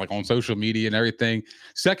for him, like on social media and everything.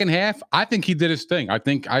 Second half, I think he did his thing. I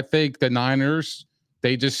think the Niners,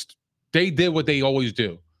 they did what they always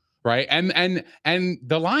do, right? And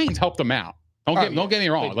the Lions helped them out. Don't get me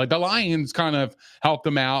wrong. Like the Lions kind of helped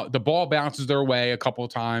them out. The ball bounces their way a couple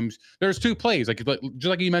of times. There's 2 plays, just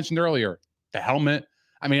like you mentioned earlier. The helmet.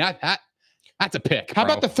 I mean, that's a pick. How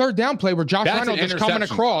about the third down play where Josh Reynolds is coming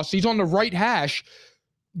across? He's on the right hash.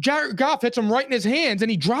 Jared Goff hits him right in his hands and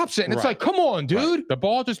he drops it. And it's like, come on, dude. Right. The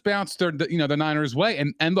ball just bounced the Niners' way.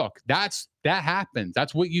 And look, that happens.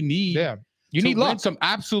 That's what you need. Yeah. You need luck.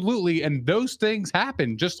 Absolutely. And those things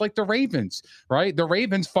happen, just like the Ravens, right? The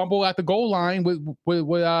Ravens fumble at the goal line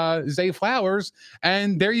with Zay Flowers.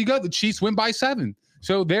 And there you go. The Chiefs win by 7.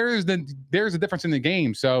 So there's a difference in the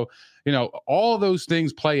game. So, all of those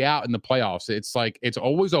things play out in the playoffs. It's like it's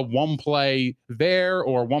always a one play there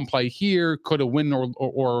or one play here could have win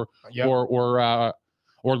or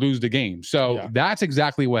lose the game. So that's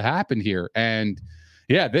exactly what happened here. And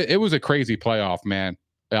it was a crazy playoff, man.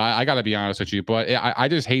 I got to be honest with you, but I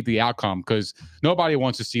just hate the outcome because nobody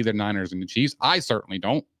wants to see the Niners and the Chiefs. I certainly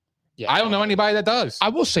don't. Yeah, I don't know anybody that does. I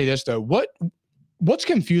will say this though. What's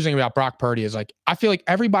confusing about Brock Purdy is like I feel like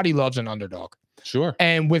everybody loves an underdog. Sure.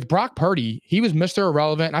 And with Brock Purdy, he was Mr.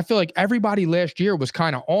 Irrelevant. And I feel like everybody last year was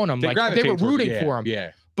kind of on him. They were rooting for him.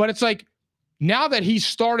 Yeah. But it's like now that he's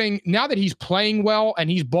playing well and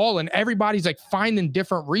he's balling, everybody's like finding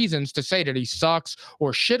different reasons to say that he sucks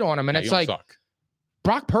or shit on him. And it's like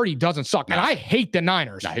Brock Purdy doesn't suck. No. And I hate the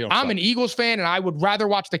Niners. No, I'm an Eagles fan, and I would rather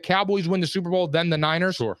watch the Cowboys win the Super Bowl than the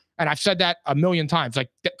Niners. Sure. And I've said that a million times, like,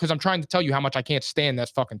 because I'm trying to tell you how much I can't stand this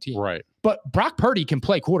fucking team. Right. But Brock Purdy can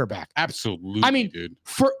play quarterback. Absolutely. I mean, dude.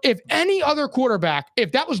 If any other quarterback,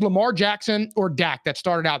 if that was Lamar Jackson or Dak that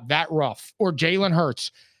started out that rough, or Jalen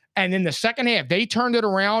Hurts, and in the second half, they turned it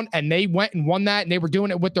around and they went and won that, and they were doing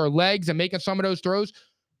it with their legs and making some of those throws,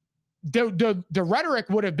 the rhetoric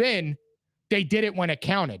would have been, they did it when it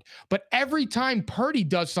counted. But every time Purdy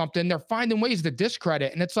does something, they're finding ways to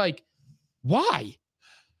discredit. And it's like, why?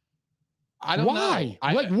 I don't know.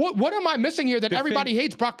 Like, what am I missing here that everybody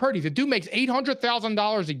hates Brock Purdy? The dude makes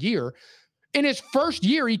 $800,000 a year. In his first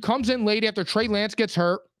year, he comes in late after Trey Lance gets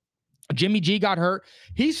hurt. Jimmy G got hurt.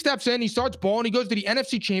 He steps in, he starts balling. He goes to the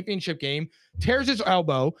NFC Championship game, tears his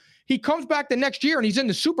elbow. He comes back the next year and he's in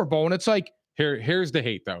the Super Bowl. And it's like, Here's the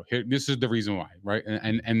hate, though. This is the reason why, right?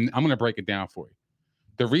 And I'm going to break it down for you.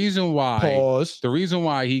 The reason why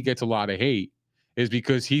he gets a lot of hate is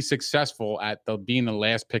because he's successful at being the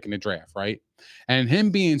last pick in the draft, right? And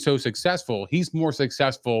him being so successful, he's more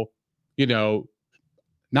successful, not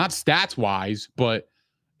stats wise, but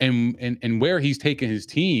in where he's taken his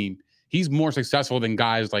team, he's more successful than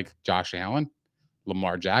guys like Josh Allen,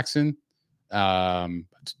 Lamar Jackson,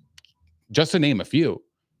 just to name a few.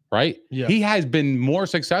 Right? Yeah. He has been more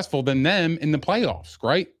successful than them in the playoffs,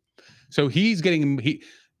 right? So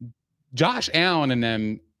Josh Allen and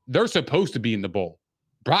them, they're supposed to be in the bowl.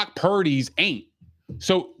 Brock Purdy's ain't.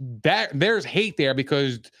 So there's hate there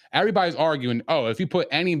because everybody's arguing, if you put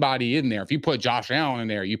anybody in there, if you put Josh Allen in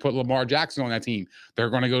there, you put Lamar Jackson on that team, they're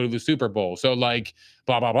going to go to the Super Bowl. So like,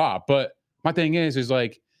 blah, blah, blah. But my thing is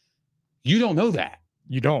like, you don't know that.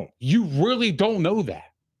 You don't. You really don't know that.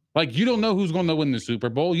 Like, you don't know who's going to win the Super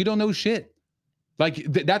Bowl. You don't know shit. Like,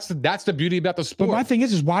 that's the beauty about the sport. But my thing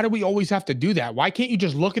is why do we always have to do that? Why can't you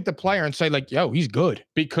just look at the player and say, like, yo, he's good?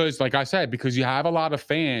 Because, like I said, because you have a lot of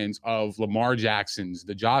fans of Lamar Jacksons,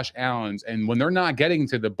 the Josh Allens, and when they're not getting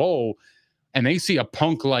to the bowl and they see a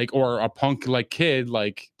punk kid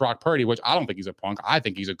like Brock Purdy, which I don't think he's a punk. I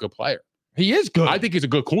think he's a good player. He is good. I think he's a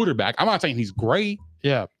good quarterback. I'm not saying he's great.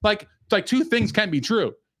 Yeah. Like 2 things can be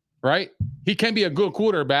true. Right? He can be a good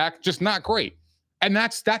quarterback, just not great. And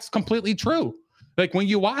that's completely true. Like when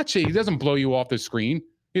you watch it, he doesn't blow you off the screen.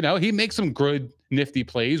 He makes some good, nifty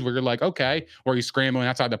plays where you're like, okay, where he's scrambling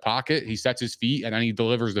outside the pocket, he sets his feet, and then he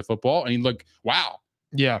delivers the football, and you look, wow.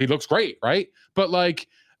 Yeah. He looks great, right? But like,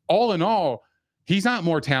 all in all, he's not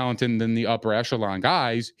more talented than the upper echelon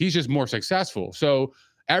guys. He's just more successful. So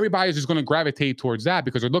everybody's just going to gravitate towards that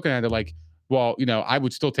because they're looking at it like, well, I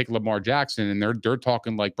would still take Lamar Jackson, and they're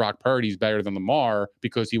talking like Brock Purdy's better than Lamar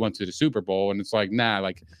because he went to the Super Bowl, and it's like, nah,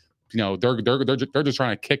 like they're just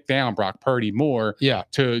trying to kick down Brock Purdy more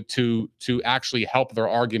to actually help their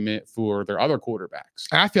argument for their other quarterbacks.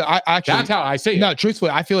 I feel that's how I see it. No,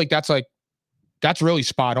 truthfully, I feel like that's really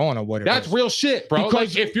spot on what it that's is. Real shit, bro.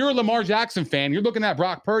 Because if you're a Lamar Jackson fan, you're looking at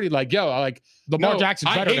Brock Purdy like, Lamar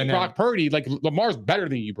Jackson's better than Brock Purdy. Like, Lamar's better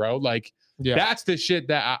than you, bro. Like, that's the shit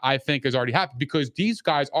that I think has already happened because these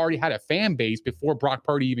guys already had a fan base before Brock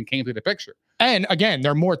Purdy even came to the picture. And again,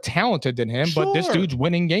 they're more talented than him, but this dude's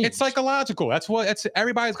winning games. It's psychological.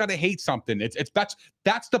 Everybody's got to hate something.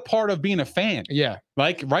 That's the part of being a fan. Yeah.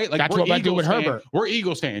 Like, right? Like, that's what I do with Herbert. We're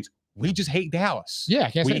Eagles fans. We just hate Dallas. Yeah,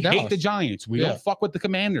 I can't say Dallas. We hate the Giants. We don't fuck with the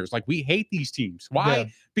Commanders. Like, we hate these teams. Why? Yeah.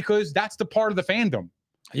 Because that's the part of the fandom.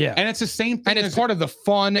 Yeah. And it's the same thing. And it's part of the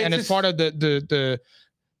fun, and it's part of the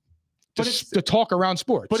talk around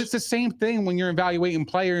sports. But it's the same thing when you're evaluating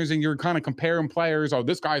players and you're kind of comparing players. Oh,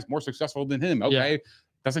 this guy's more successful than him. Okay.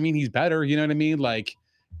 Doesn't mean he's better. You know what I mean? Like,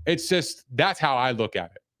 it's just, that's how I look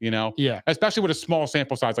at it. Yeah. Especially with a small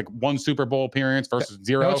sample size, like 1 Super Bowl appearance versus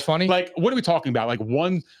 0. That's funny. Like, what are we talking about? Like,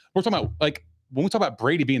 we're talking about, like, when we talk about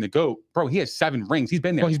Brady being the GOAT, bro, he has 7 rings. He's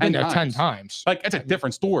been there. Well, he's been there 10 times. Like, it's a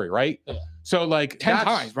different story, right? Yeah. So, like, 10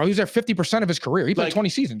 times, bro. He's there 50% of his career. He played 20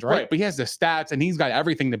 seasons, right? Right. But he has the stats and he's got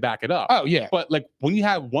everything to back it up. Oh, yeah. But, like, when you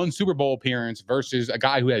have 1 Super Bowl appearance versus a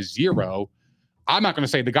guy who has 0, I'm not going to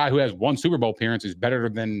say the guy who has 1 Super Bowl appearance is better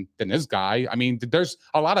than this guy. I mean, there's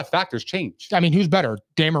a lot of factors change. I mean, who's better,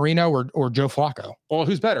 Dan Marino or Joe Flacco? Well,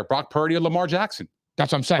 who's better, Brock Purdy or Lamar Jackson?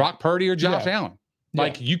 That's what I'm saying. Brock Purdy or Josh Allen?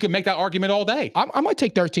 Like, you can make that argument all day. I might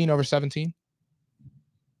take 13 over 17.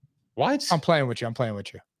 What? I'm playing with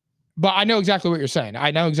you. But I know exactly what you're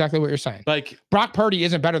saying. Like, Brock Purdy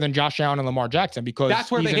isn't better than Josh Allen and Lamar Jackson because that's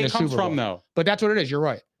where the hate comes from, though. But that's what it is. You're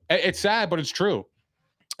right. It's sad, but it's true.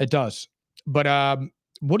 It does. But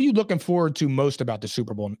what are you looking forward to most about the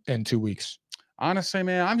Super Bowl in 2 weeks? Honestly,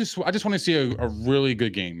 man, I just want to see a really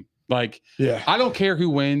good game. Like, I don't care who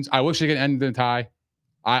wins. I wish it could end in a tie.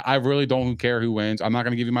 I really don't care who wins. I'm not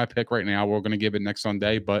going to give you my pick right now. We're going to give it next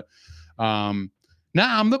Sunday. But I'm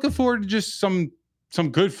looking forward to just some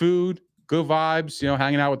good food, good vibes,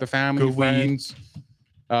 hanging out with the family, good friends.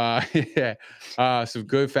 Some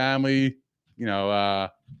good family,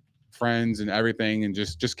 friends and everything, and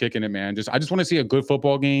just kicking it, man. I just want to see a good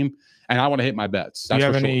football game, and I want to hit my bets. Do you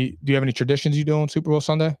have any traditions you do on Super Bowl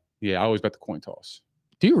Sunday? Yeah, I always bet the coin toss.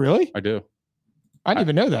 Do you really? I do. I didn't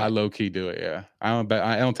even know that. I low key do it. Yeah, I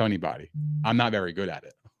don't tell anybody. I'm not very good at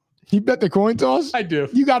it. You bet the coin toss? I do.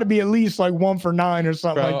 You got to be at least like 1 for 9 or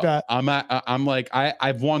something like that.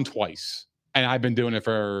 I've won twice, and I've been doing it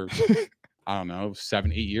for I don't know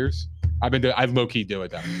 7-8 years. I low key do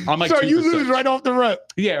it. I'm like, so you lose right off the rip.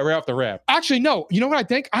 Yeah, right off the rip. Actually, no. You know what I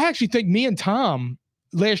think? I actually think me and Tom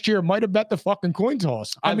last year might have bet the fucking coin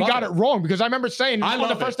toss. And we got it wrong because I remember saying on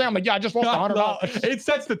the first day, I'm like, I just lost $100. It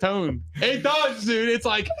sets the tone. It does, dude. It's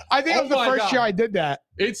like, I think it was the first year I did that.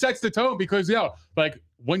 It sets the tone because, like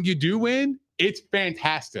when you do win, it's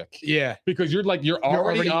fantastic. Yeah. Because you're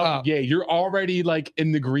already up. Yeah. You're already like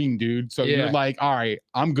in the green, dude. So you're like, all right,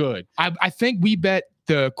 I'm good. I think we bet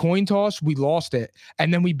the coin toss. We lost it.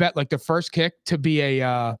 And then we bet like the first kick to be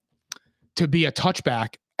a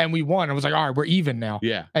touchback. And we won. I was like, all right, we're even now.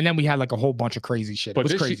 Yeah. And then we had like a whole bunch of crazy shit. It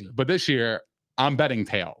was crazy. But this year, I'm betting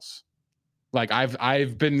tails. Like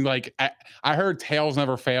I've been like, I heard tails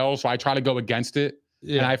never fail, so I try to go against it.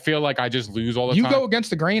 Yeah. And I feel like I just lose all the time. You go against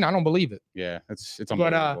the grain, I don't believe it. Yeah, it's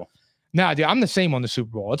unbelievable. Nah, dude, I'm the same on the Super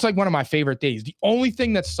Bowl. It's like one of my favorite days. The only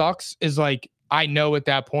thing that sucks is like I know at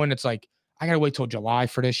that point it's like I gotta wait till July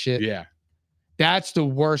for this shit. Yeah. That's the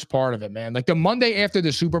worst part of it, man. Like the Monday after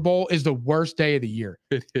the Super Bowl is the worst day of the year.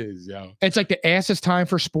 It is, yo. It's like the assest time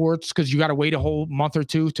for sports because you got to wait a whole month or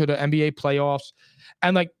two to the NBA playoffs.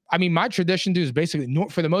 And like, I mean, my tradition, dude, is basically,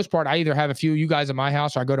 for the most part, I either have a few of you guys at my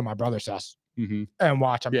house or I go to my brother's house and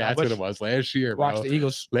watch. Yeah, that's what it was last year. Watch bro. the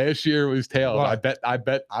Eagles. Last year was tails. What? I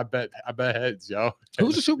bet heads, yo. Who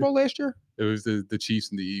was the Super Bowl last year? It was the Chiefs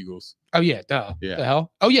and the Eagles. Oh yeah, duh. Yeah. The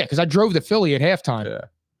hell? Oh yeah, because I drove to Philly at halftime. Yeah.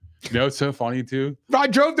 You know, it's so funny too. I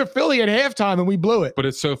drove to Philly at halftime and we blew it. But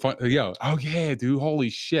it's so fun. Yo, oh yeah, dude.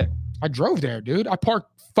 Holy shit. I drove there, dude. I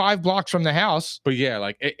parked 5 blocks from the house. But yeah,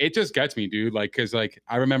 like it just gets me, dude. Like, cause like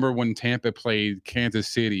I remember when Tampa played Kansas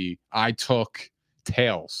City, I took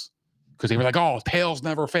tails. Because they were like, oh, tails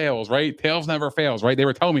never fails, right? Tails never fails, right? They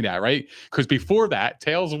were telling me that, right? Because before that,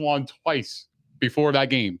 tails won twice before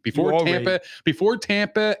that game. Before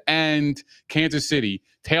Tampa and Kansas City,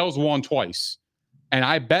 tails won twice. And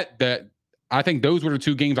I bet that I think those were the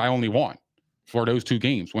 2 games I only won for those 2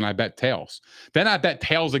 games when I bet tails. Then I bet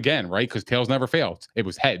tails again, right? Because tails never failed. It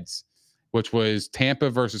was heads, which was Tampa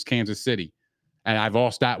versus Kansas City. and I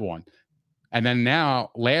lost that one. And then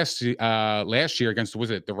now last year against,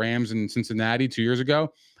 was it the Rams in Cincinnati 2 years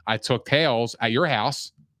ago? I took tails at your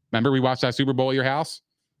house. Remember we watched that Super Bowl at your house?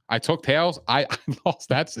 I took tails. I lost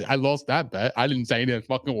that bet. I didn't say any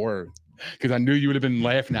fucking word because I knew you would have been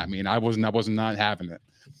laughing at me, and I was not having it.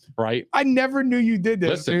 Right? I never knew you did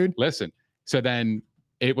this, dude. Listen. So then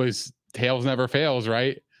it was tails never fails,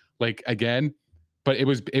 right? Like again, but it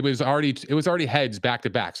was already heads back to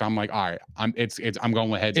back. So I'm like, all right, I'm going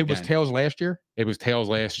with heads. It was tails last year. It was tails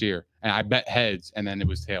last year, and I bet heads, and then it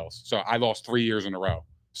was tails. So I lost 3 years in a row.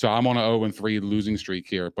 So I'm on a 0-3 losing streak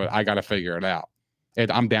here, but I got to figure it out.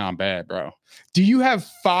 I'm down bad, bro. Do you have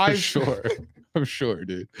 5? For sure. I'm sure,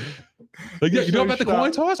 dude. Like, you know about the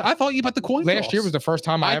coin toss? I thought you bet the coin toss. Last year was the first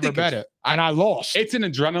time I ever bet it, and I lost. It's an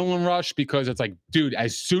adrenaline rush because it's like, dude,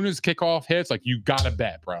 as soon as kickoff hits, like you gotta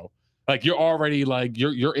bet, bro. Like you're already like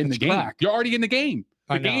you're in the game. Crack. You're already in the game.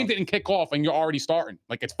 The game didn't kick off, and you're already starting.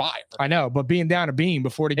 Like it's fire. I know, but being down a beam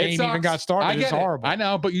before the game even got started is horrible. I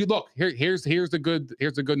know, but you look here's the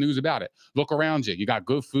good news about it. Look around you. You got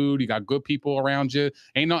good food. You got good people around you.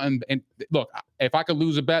 Ain't nothing. And look, if I could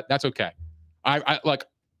lose a bet, that's okay. I like.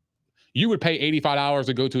 You would pay $85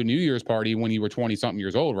 to go to a New Year's party when you were 20-something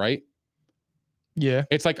years old, right? Yeah.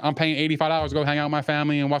 It's like I'm paying $85 to go hang out with my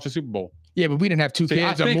family and watch the Super Bowl. Yeah, but we didn't have 2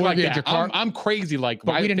 kids, a mortgage, a car. I'm crazy like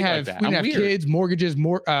but we didn't have kids, mortgages,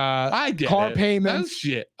 car payments. That's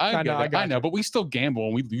shit. I know, but we still gamble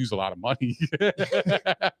and we lose a lot of money.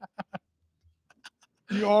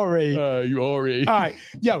 You already. All right.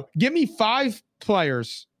 Yo, give me 5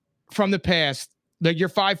 players from the past. Like your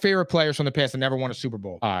 5 favorite players from the past that never won a Super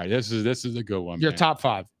Bowl. All right, this is a good one. Your top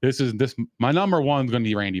 5. My number 1 is going to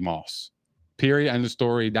be Randy Moss. Period. End of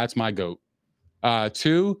story. That's my GOAT.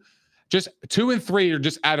 2 and 3 are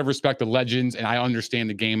just out of respect to legends, and I understand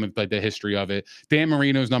the game of like the history of it. Dan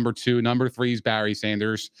Marino's number 2. Number 3 is Barry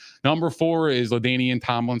Sanders. Number 4 is LaDainian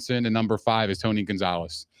Tomlinson, and number 5 is Tony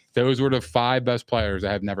Gonzalez. Those were the 5 best players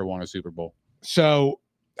that have never won a Super Bowl. So,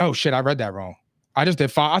 oh shit, I read that wrong. I just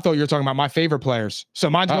did 5. I thought you were talking about my favorite players. So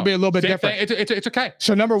mine's gonna be a little bit different. It's okay.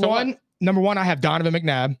 So number one, I have Donovan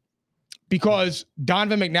McNabb, because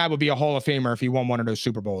Donovan McNabb would be a Hall of Famer if he won one of those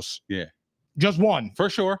Super Bowls. Yeah. Just one. For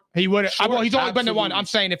sure. He would have. Well, he's only been to one. I'm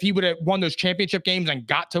saying if he would have won those championship games and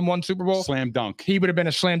got to one Super Bowl, slam dunk. He would have been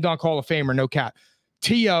a slam dunk Hall of Famer, no cap.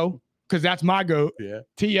 T.O., because that's my GOAT. Yeah.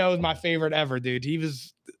 T.O. is my favorite ever, dude. He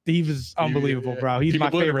was unbelievable, bro. He's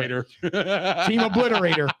my favorite. Team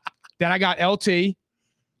obliterator. Then I got LT.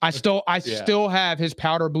 I still have his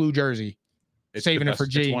powder blue jersey. Saving it for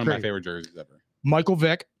G. It's one of my favorite jerseys ever. Michael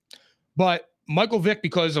Vick. But Michael Vick,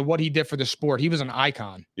 because of what he did for the sport, he was an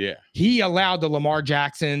icon. Yeah. He allowed the Lamar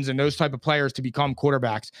Jacksons and those type of players to become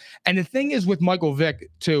quarterbacks. And the thing is with Michael Vick,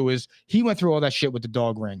 too, is he went through all that shit with the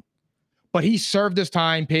dog ring. But he served his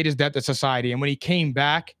time, paid his debt to society. And when he came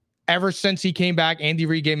back, ever since he came back, Andy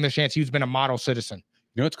Reid gave him a chance. He's been a model citizen.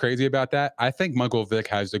 You know what's crazy about that? I think Michael Vick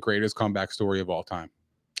has the greatest comeback story of all time.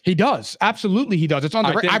 He does. Absolutely, he does. It's on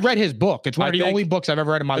I read his book. It's one of the only books I've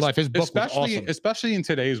ever read in my life. His book was awesome. Especially in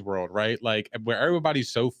today's world, right? Like where everybody's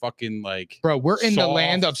so fucking like, bro, we live in the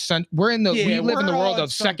world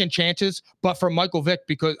of second chances. But for Michael Vick,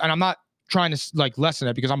 and I'm not trying to like lessen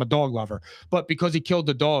it because I'm a dog lover, but because he killed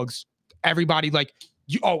the dogs, everybody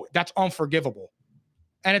that's unforgivable.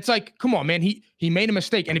 And it's like, come on, man, he made a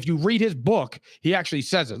mistake. And if you read his book, he actually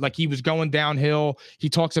says it. Like he was going downhill. He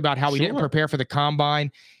talks about how he didn't prepare for the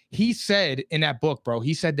combine. He said in that book, bro,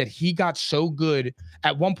 he said that he got so good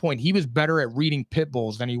at one point, he was better at reading pit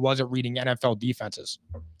bulls than he was at reading NFL defenses.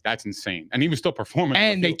 That's insane. And he was still performing.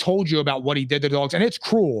 And they told you about what he did to the dogs. And it's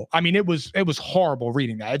cruel. I mean, it was horrible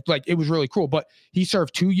reading that. It was really cruel. But he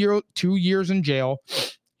served 2 years in jail.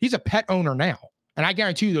 He's a pet owner now. And I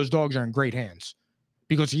guarantee you those dogs are in great hands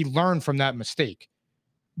because he learned from that mistake.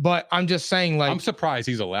 But I'm just saying, like, I'm surprised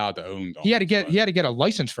he's allowed to own dogs. He had to get a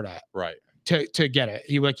license for that. Right. To get it.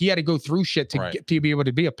 He had to go through shit to be able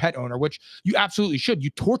to be a pet owner, which you absolutely should. You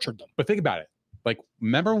tortured them. But think about it. Like,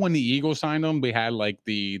 remember when the Eagles signed him? We had like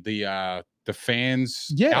the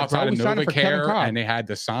fans outside of NovaCare, and they had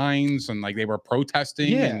the signs and like they were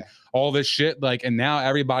protesting and all this shit. Like, and now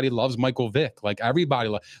everybody loves Michael Vick. Like everybody,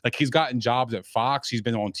 like he's gotten jobs at Fox. He's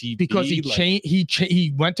been on TV because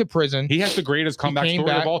he went to prison. He has the greatest comeback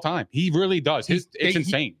story of all time. He really does. It's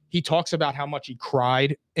insane. He talks about how much he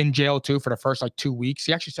cried in jail too for the first like 2 weeks.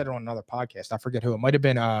 He actually said it on another podcast. I forget who. It might have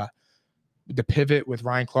been The Pivot with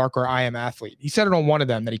Ryan Clark or I Am Athlete. He said it on one of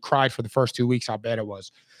them that he cried for the first 2 weeks, how bad it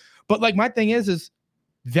was. But like my thing is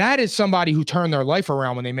that is somebody who turned their life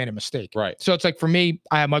around when they made a mistake. Right. So it's like for me,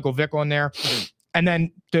 I have Michael Vick on there. And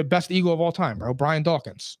then the best Eagle of all time, bro, Brian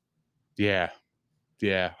Dawkins. Yeah.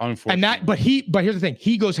 Yeah, unfortunately. But here's the thing.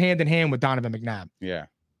 He goes hand in hand with Donovan McNabb. Yeah.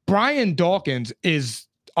 Brian Dawkins is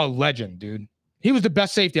a legend, dude. He was the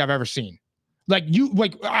best safety I've ever seen.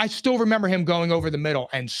 I still remember him going over the middle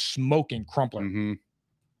and smoking Crumpler. Mm-hmm.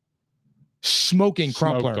 Smoking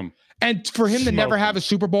Crumpler. Him. And for him to never have a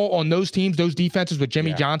Super Bowl on those teams, those defenses with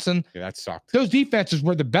Jimmy Johnson. Yeah, that sucked. Those defenses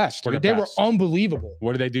were the best. They were unbelievable.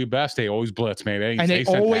 What do they do best? They always blitz, man. They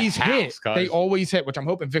always hit. They always hit, which I'm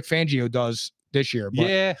hoping Vic Fangio does this year. But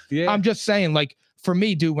yeah. I'm just saying, like, for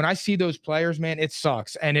me, dude, when I see those players, man, it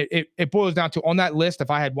sucks. And it boils down to, on that list, if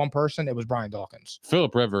I had one person, it was Brian Dawkins.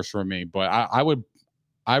 Phillip Rivers for me, but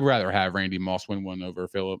I'd rather have Randy Moss win one over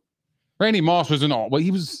Phillip. Randy Moss was he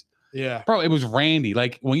was. Yeah, bro, it was Randy.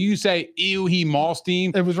 Like when you say "ew, he Moss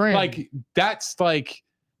team," it was Randy. That's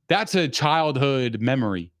a childhood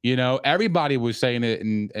memory. You know, everybody was saying it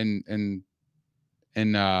in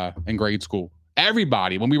grade school.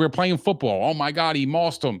 Everybody, when we were playing football, oh my God, he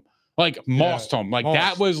mossed him. Mossed him.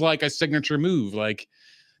 That was like a signature move. Like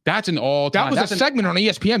that's an all-time. That was a segment on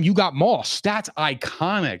ESPN. You got Moss. That's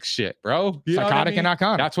iconic shit, bro. Psychotic and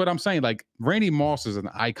iconic. That's what I'm saying. Like Randy Moss is an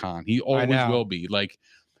icon. He always will be. Like.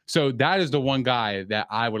 So that is the one guy that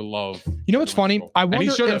I would love. You know what's funny? I wonder, and he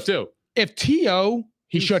should have too. If T.O.,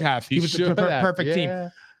 he should have. He was the perfect team.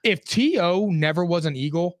 If T.O. never was an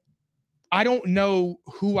Eagle, I don't know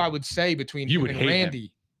who I would say between him and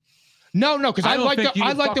Randy. No, because I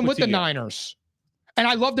liked him with the Niners. And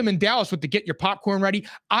I loved him in Dallas with the get your popcorn ready.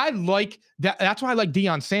 I like that. That's why I like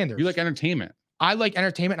Deion Sanders. You like entertainment. I like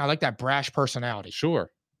entertainment. And I like that brash personality.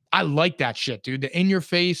 Sure. I like that shit, dude. The in your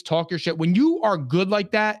face, talk your shit. When you are good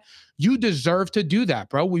like that, you deserve to do that,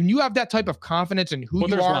 bro. When you have that type of confidence in who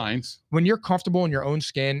you are, when you're comfortable in your own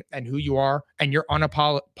skin and who you are, and you're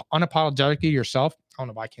unapologetically yourself. I don't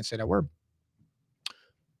know why I can't say that word.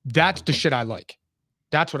 That's the shit I like.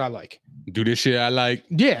 That's what I like. Do this shit I like.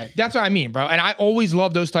 Yeah, that's what I mean, bro. And I always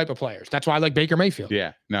love those type of players. That's why I like Baker Mayfield.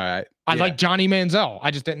 Yeah, no, I like Johnny Manziel.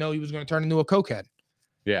 I just didn't know he was going to turn into a cokehead.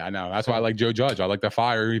 Yeah, I know. That's why I like Joe Judge. I like the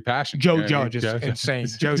fiery passion. Joe Judge is insane.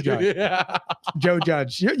 Joe Judge. Joe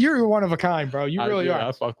Judge. You're one of a kind, bro. You really are.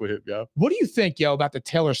 I fuck with him, yo. What do you think, about the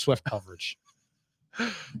Taylor Swift coverage?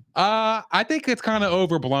 I think it's kind of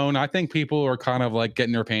overblown. I think people are kind of like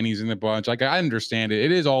getting their panties in a bunch. Like I understand it.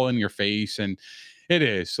 It is all in your face, and it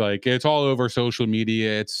is like it's all over social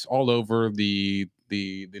media. It's all over the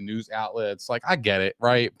news outlets. Like I get it,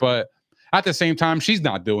 right? But at the same time, she's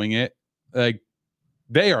not doing it. Like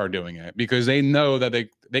they are doing it because they know that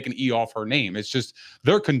they can eat off her name. It's just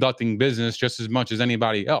they're conducting business just as much as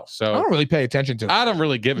anybody else. So I don't really pay attention to it. I don't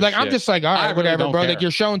really give a shit. I'm just like, all right, whatever, bro. Like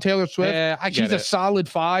you're showing Taylor Swift. Yeah, I get she's a solid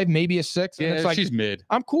 5, maybe a 6. Yeah, it's like, she's mid.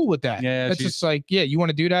 I'm cool with that. Yeah, it's just like, you want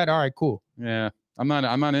to do that? All right, cool. Yeah, I'm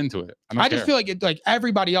not into it. I just feel like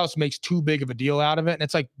everybody else makes too big of a deal out of it, and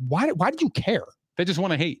it's like, why did you care? They just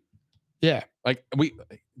want to hate. Yeah. Like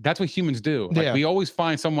that's what humans do. Like we always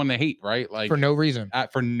find someone to hate, right? Like for no reason.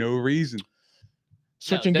 For no reason.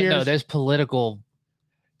 Switching gears. No, there's political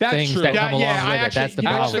things that come along with it. That's the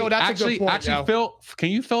problem. Actually, Phil, can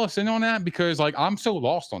you fill us in on that? Because like I'm so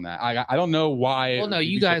lost on that. I don't know why. Well, no,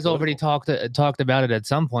 you guys already talked about it at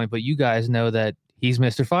some point, but you guys know that he's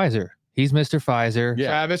Mr. Pfizer. He's Mr. Pfizer. Yeah.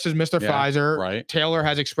 Travis is Mr. Pfizer. Right. Taylor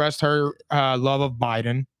has expressed her love of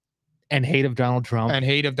Biden. And hate of Donald Trump. And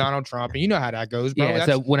you know how that goes, bro. Yeah,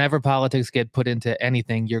 so whenever politics get put into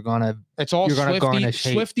anything, you're gonna garnish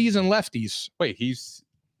hate. Swifties and lefties. Wait,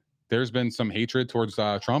 there's been some hatred towards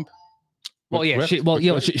Trump. Well, yeah,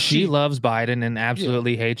 she loves Biden and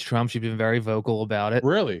absolutely hates Trump. She's been very vocal about it.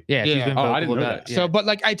 Really? Yeah, she's been vocal I didn't know about that. it. Yeah. So, but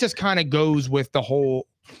like, it just kind of goes with the whole,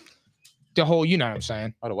 you know what I'm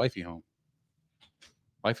saying? Out of wifey home.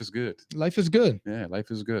 Life is good. Life is good. Yeah,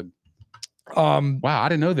 life is good. Wow, I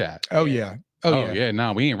didn't know that. Oh yeah. Oh yeah.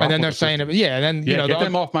 No, we ain't. And then they're saying, then get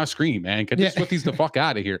them off my screen, man. Get the Swifties the fuck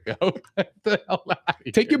out of here. Yo. Get the hell out of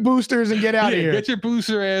here. Take your boosters and get out of here. Get your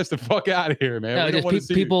booster ass the fuck out of here, man. No, just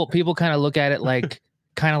people kind of look at it like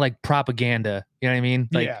propaganda. You know what I mean?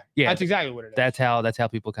 Like, yeah. That's exactly what it is. That's how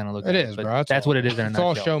people kind of look at it. It is, bro. That's what it is. It's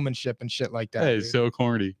all showmanship and shit like that. That is so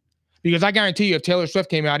corny. Because I guarantee you, if Taylor Swift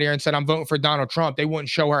came out here and said, I'm voting for Donald Trump, they wouldn't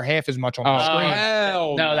show her half as much on the screen.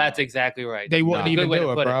 Hell no, that's exactly right. They wouldn't even do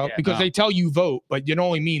it, bro. Because they tell you vote, but it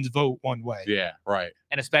only means vote one way. Yeah, right.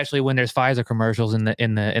 And especially when there's Pfizer commercials in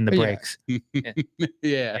the breaks.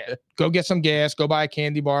 Yeah. Go get some gas, go buy a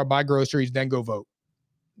candy bar, buy groceries, then go vote.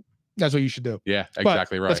 That's what you should do. Yeah,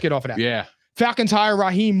 exactly right. Let's get off of that. Yeah. Falcons hire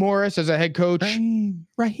Raheem Morris as a head coach.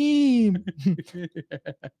 Raheem.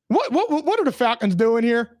 What are the Falcons doing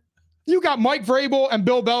here? You got Mike Vrabel and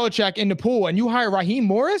Bill Belichick in the pool, and you hire Raheem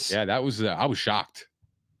Morris? Yeah, that was I was shocked.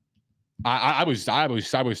 I was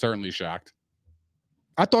certainly shocked.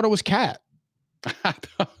 I thought it was Cat. I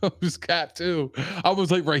thought it was Cat too. I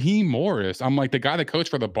was like Raheem Morris. I'm like the guy that coached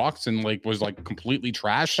for the Bucs and like was like completely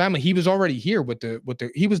trash. I mean, he was already here with the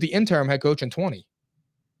he was the interim head coach in 20.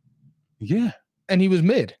 Yeah. And he was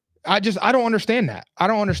mid. I don't understand that. I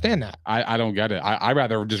don't get it. I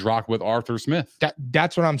rather just rock with Arthur Smith.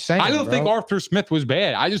 That's what I'm saying. I don't think Arthur Smith was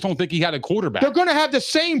bad. I just don't think he had a quarterback. They're going to have the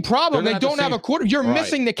same problem. They don't have a quarter. You're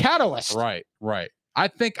missing the catalyst. Right. I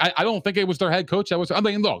don't think it was their head coach. I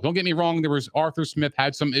mean, look, don't get me wrong. There was Arthur Smith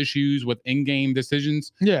had some issues with in-game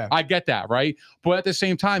decisions. Yeah, I get that, right? But at the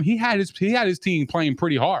same time, he had his team playing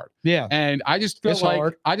pretty hard. Yeah, and I just felt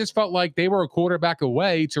like they were a quarterback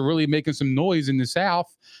away to really making some noise in the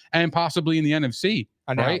South and possibly in the NFC.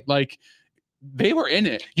 I know. Right? Like they were in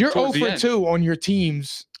it. You're 0 for 2 on your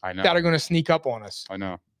teams. I know. That are going to sneak up on us. I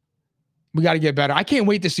know. We got to get better. I can't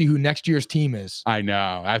wait to see who next year's team is. I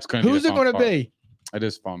know. That's going to be who's it going to be? It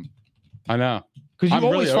is fun. I know. Because you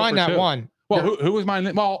always find that one. Well, who was mine?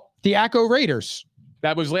 Well, the Acco Raiders.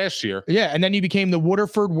 That was last year. Yeah, and then you became the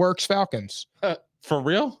Waterford Works Falcons. For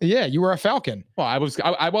real? Yeah, you were a Falcon. Well, I was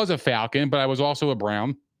a Falcon, but I was also a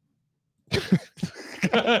Brown.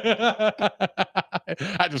 I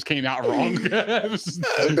just came out wrong.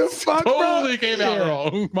 Totally came out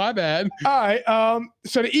wrong. My bad. All right.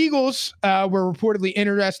 So the Eagles were reportedly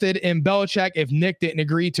interested in Belichick if Nick didn't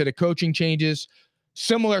agree to the coaching changes,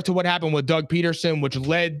 similar to what happened with Doug Peterson, which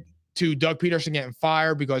led to Doug Peterson getting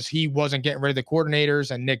fired because he wasn't getting rid of the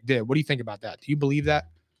coordinators and Nick did. What do you think about that? Do you believe that?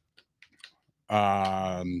 Do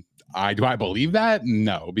I believe that?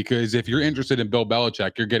 No, because if you're interested in Bill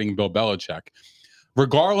Belichick, you're getting Bill Belichick.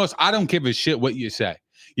 Regardless, I don't give a shit what you say.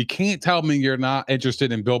 You can't tell me you're not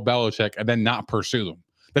interested in Bill Belichick and then not pursue him.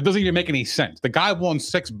 That doesn't even make any sense. The guy won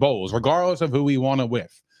 6 bowls, regardless of who he won it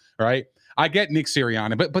with, right? I get Nick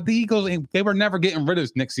Sirianni, but the Eagles, they were never getting rid of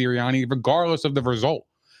Nick Sirianni, regardless of the result.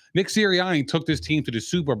 Nick Sirianni took this team to the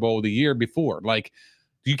Super Bowl the year before. Like,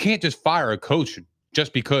 you can't just fire a coach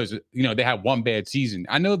just because, they had one bad season.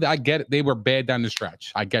 I know that I get it. They were bad down the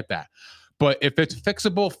stretch. I get that. But if it's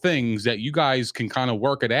fixable things that you guys can kind of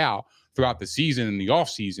work it out throughout the season and the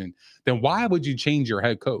offseason, then why would you change your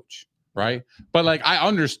head coach? Right. But like, I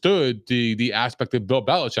understood the aspect of Bill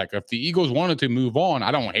Belichick. If the Eagles wanted to move on,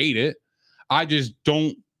 I don't hate it.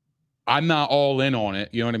 I'm not all in on it.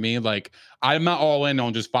 You know what I mean? Like, I'm not all in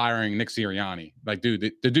on just firing Nick Sirianni. Like,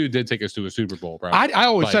 dude, the dude did take us to a Super Bowl, bro. I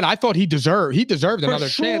always said I thought he deserved another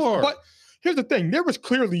chance. But here's the thing. There was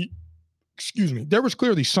clearly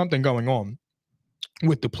something going on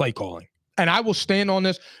with the play calling. And I will stand on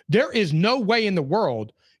this. There is no way in the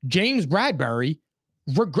world James Bradbury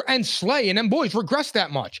and Slay and them boys regress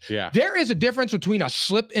that much. Yeah. There is a difference between a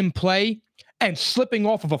slip in play and slipping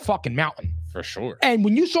off of a fucking mountain. For sure. And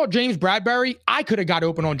when you saw James Bradbury, I could have got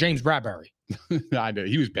open on James Bradbury. I know.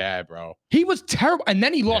 He was bad, bro. He was terrible. And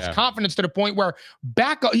then he lost confidence to the point where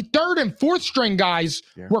third and fourth string guys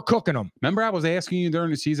were cooking him. Remember, I was asking you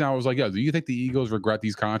during the season, I was like, do you think the Eagles regret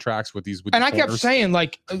these contracts with these? And I kept saying,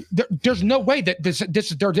 like, there's no way that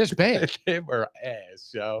they're this bad. They were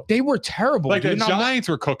ass, yo. They were terrible. Like, the Giants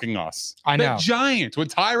were cooking us. I know. The Giants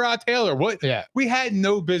with Tyrod Taylor. What? Yeah. We had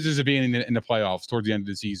no business of being in the playoffs towards the end of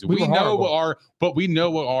the season. We know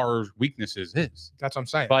what our weaknesses is. That's what I'm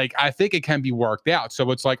saying. Like, I think it can be worked out. So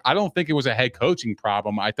it's like, I don't think it was a head coaching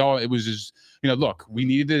problem. I thought it was just, look, we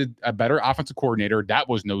needed a better offensive coordinator. That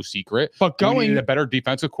was no secret. But we needed a better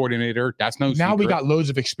defensive coordinator. That's no secret. Now we got loads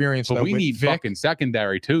of experience. But we need fucking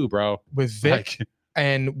secondary too, bro. With Vic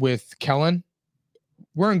and with Kellen,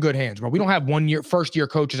 we're in good hands, bro. We don't have first year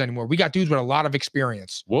coaches anymore. We got dudes with a lot of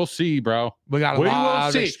experience. We'll see, bro. We got a lot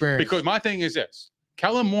of experience. Because my thing is this.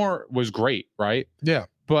 Kellen Moore was great, right? Yeah.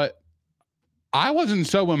 But I wasn't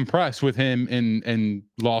so impressed with him in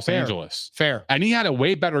Los Angeles. Fair. And he had a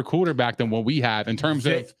way better quarterback than what we have in terms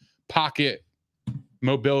of pocket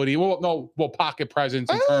mobility. Pocket presence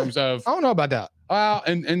in terms of. I don't know about that.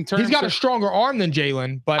 In terms, he's got a stronger arm than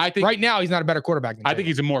Jalen, but I think right now he's not a better quarterback than Jalen. I think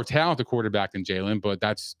he's a more talented quarterback than Jalen, but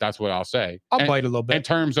that's what I'll say. I'll bite a little bit. In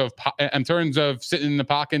terms of sitting in the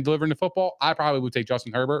pocket and delivering the football, I probably would take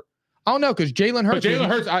Justin Herbert. I don't know, because Jalen Hurts. But Jalen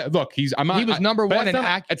Hurts, he was number one in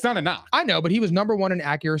accuracy. It's not a knock. I know, but he was number one in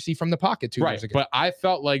accuracy from the pocket 2 years ago. But I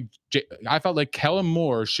felt like Kellen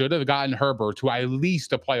Moore should have gotten Herbert to at least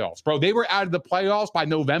the playoffs, bro. They were out of the playoffs by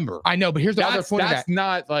November. I know, but here's the other point of that. That's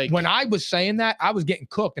not like when I was saying that, I was getting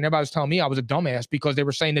cooked, and everybody was telling me I was a dumbass because they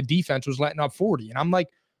were saying the defense was letting up 40, and I'm like,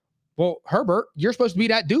 well, Herbert, you're supposed to be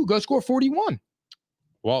that dude. Go score 41.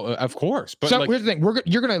 Well, of course. But so here's the thing.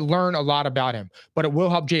 You're going to learn a lot about him, but it will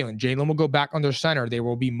help Jalen. Jalen will go back under center. There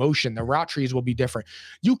will be motion. The route trees will be different.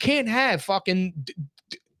 You can't have fucking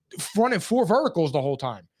running 4 verticals the whole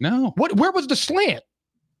time. No. Where was the slant?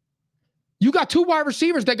 You got 2 wide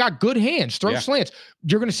receivers that got good hands, throw slants.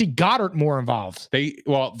 You're going to see Goddard more involved.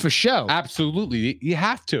 For sure. Absolutely. You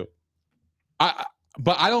have to.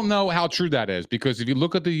 But I don't know how true that is, because if you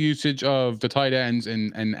look at the usage of the tight ends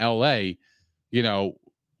in LA, you know,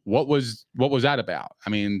 what was that about? I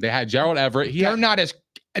mean, they had Gerald Everett. They're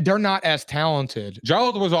not as talented.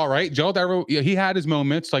 Gerald was all right. Gerald Everett, he had his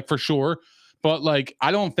moments, like, for sure. But like,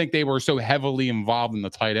 I don't think they were so heavily involved in the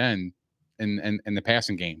tight end in the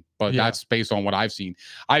passing game. But that's based on what I've seen.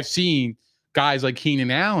 I've seen guys like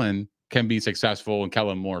Keenan Allen can be successful in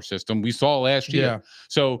Kellen Moore's system. We saw last year. Yeah.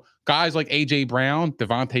 So guys like AJ Brown,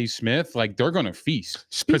 Devontae Smith, like, they're going to feast,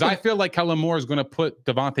 because I feel like Kellen Moore is going to put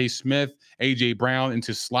Devontae Smith, AJ Brown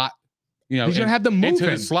into slot. You know, he's going to have them moving into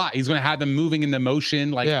the slot. He's going to have them moving in the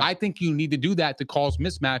motion. Like, I think you need to do that to cause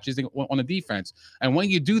mismatches on the defense. And when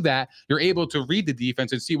you do that, you're able to read the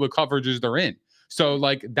defense and see what coverages they're in. So,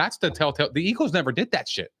 like, that's the telltale. The Eagles never did that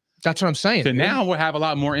shit. That's what I'm saying. So now we'll have a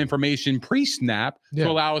lot more information pre-snap to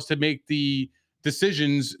allow us to make the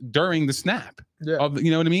decisions during the snap. Yeah.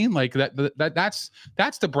 You know what I mean? Like, that's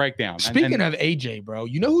the breakdown. Speaking of AJ, bro,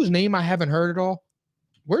 you know whose name I haven't heard at all?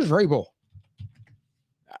 Where's Vrabel?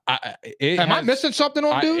 Am I missing something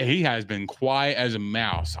on dude? He has been quiet as a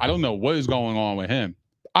mouse. I don't know what is going on with him.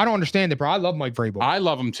 I don't understand it, bro. I love Mike Vrabel. I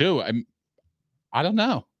love him too. I don't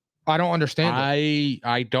know. I don't understand it.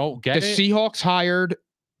 I don't get it. The Seahawks hired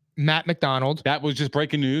Matt McDonald. That was just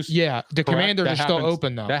breaking news. Yeah. The Commanders are still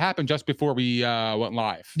open, though. That happened just before we went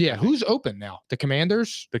live. Yeah. Who's open now? The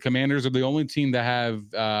Commanders? The Commanders are the only team that have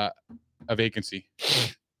a vacancy.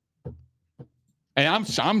 And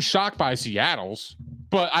I'm shocked by Seattle's,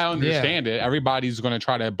 but I understand it. Everybody's going to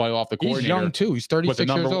try to bite off the coordinator. He's young, too. He's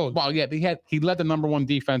 36 years old. Well, yeah, he led the number 1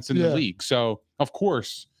 defense in the league. So, of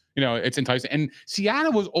course, you know, it's enticing. And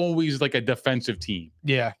Seattle was always like a defensive team.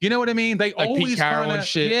 Yeah. You know what I mean? They like always kind of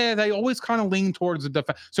shit. Yeah, they always kind of lean towards the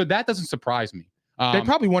defense. So that doesn't surprise me. They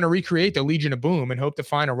probably want to recreate the Legion of Boom and hope to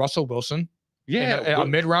find a Russell Wilson. Yeah, a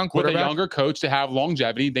mid-round quarterback. With a younger coach to have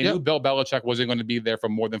longevity. They knew Bill Belichick wasn't going to be there for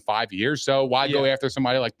more than 5 years. So why go after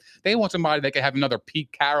somebody like they want somebody that could have another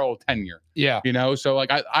Pete Carroll tenure? Yeah. You know, so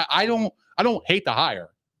like I don't hate the hire.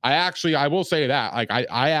 I will say that. Like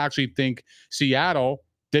I actually think Seattle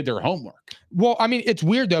did their homework. Well, I mean, it's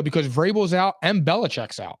weird though, because Vrabel's out and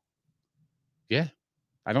Belichick's out. Yeah.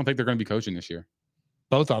 I don't think they're going to be coaching this year.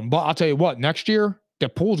 Both of them. But I'll tell you what, next year, the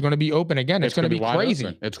pool's going to be open again. It's going to be crazy.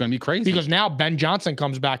 Open. It's going to be crazy. Because now Ben Johnson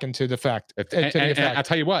comes back into the effect. And I'll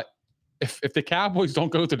tell you what, if the Cowboys don't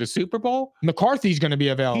go to the Super Bowl, McCarthy's going to be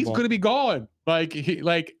available. He's going to be gone. Bill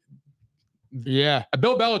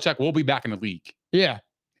Belichick will be back in the league. Yeah.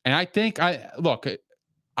 And I think I don't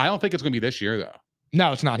think it's going to be this year though.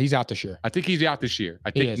 No, it's not. He's out this year. I think he's out this year.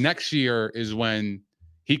 I think next year is when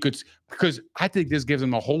he could, because I think this gives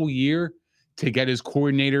him a whole year to get his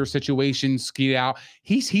coordinator situation skied out.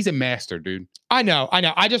 He's a master, dude. I know.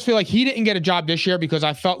 I just feel like he didn't get a job this year because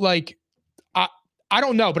I felt like I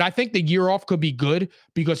don't know, but I think the year off could be good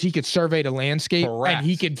because he could survey the landscape and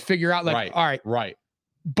he could figure out all right.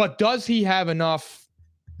 But does he have enough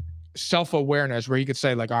self-awareness where he could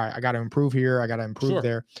say like, all right, I got to improve here. I got to improve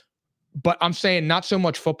there. But I'm saying not so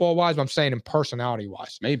much football wise, but I'm saying in personality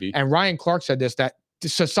wise. Maybe. And Ryan Clark said this, that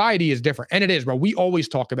society is different. And it is, bro. We always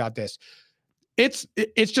talk about this. It's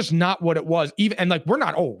just not what it was. Even and like we're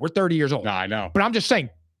not old. We're 30 years old. No, I know. But I'm just saying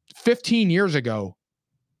 15 years ago,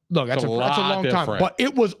 look, that's a long time. But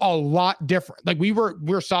it was a lot different. Like we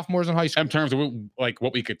were sophomores in high school. In terms of like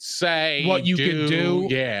what we could say, what you could do.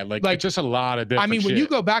 Yeah, like just a lot of different when you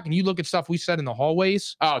go back and you look at stuff we said in the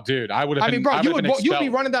hallways. Oh, dude, I would have been. Bro, you'd be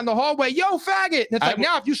running down the hallway, yo, faggot. And it's like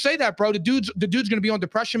now if you say that, bro, the dude's gonna be on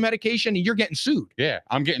depression medication and you're getting sued. Yeah,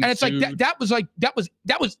 I'm getting and it's sued. like that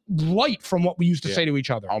was light from what we used to say to each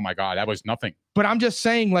other. Oh my God, that was nothing. But I'm just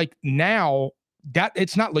saying, like now that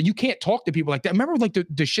it's not like you can't talk to people like that. Remember like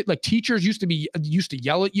the shit like teachers used to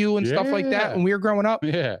yell at you and stuff like that when we were growing up.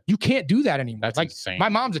 Yeah. You can't do that anymore. That's like insane. My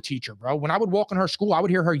mom's a teacher, bro. When I would walk in her school, I would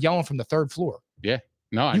hear her yelling from the 3rd floor. Yeah.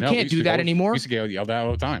 No, I know. You can't do that anymore. We used to get yelled at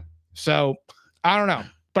all the time. So I don't know.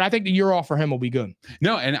 But I think the year off for him will be good.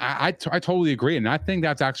 No, and I totally agree. And I think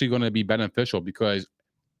that's actually going to be beneficial because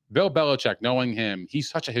Bill Belichick, knowing him, he's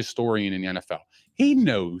such a historian in the NFL. He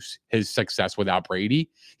knows his success without Brady.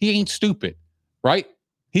 He ain't stupid, right?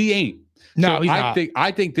 He ain't. No, so he's not.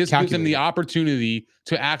 I think this gives him the opportunity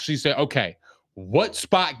to actually say, okay, what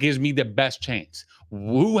spot gives me the best chance?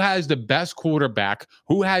 who has the best quarterback,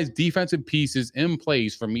 who has defensive pieces in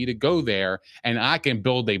place for me to go there, and I can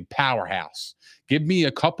build a powerhouse. Give me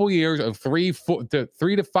a couple years of 3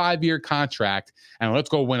 to 5 year contract, and let's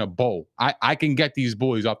go win a bowl. I can get these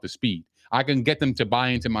boys up to speed. I can get them to buy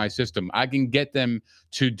into my system. I can get them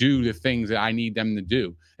to do the things that I need them to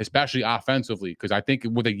do, especially offensively, because I think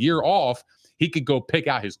with a year off, he could go pick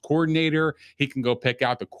out his coordinator. He can go pick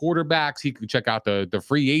out the quarterbacks. He can check out the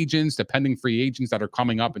free agents, the pending free agents that are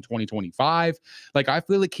coming up in 2025. Like, I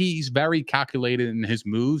feel like he's very calculated in his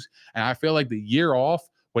moves, and I feel like the year off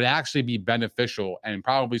would actually be beneficial and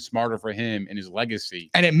probably smarter for him and his legacy.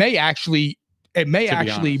 And it may actually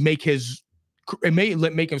make his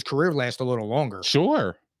career last a little longer.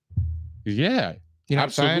 Sure. Yeah. You know,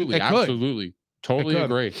 absolutely. Absolutely. Totally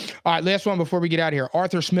agree. All right, last one before we get out of here.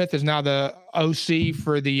 Arthur Smith is now the OC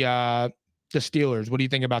for the Steelers. What do you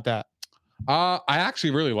think about that? I actually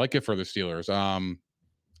really like it for the Steelers.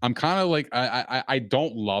 I'm kind of like I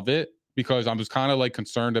don't love it because I'm just kind of like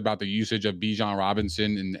concerned about the usage of Bijan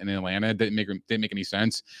Robinson in Atlanta. It didn't make any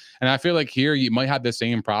sense. And I feel like here you might have the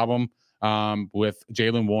same problem with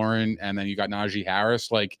Jaylen Warren, and then you got Najee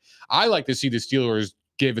Harris. Like, I like to see the Steelers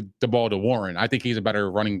give the ball to Warren. I think he's a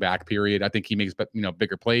better running back, period. I think he makes,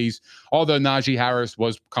 bigger plays. Although Najee Harris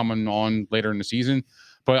was coming on later in the season.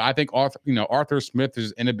 But I think Arthur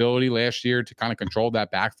Smith's inability last year to kind of control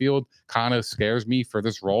that backfield kind of scares me for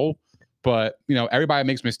this role. But, everybody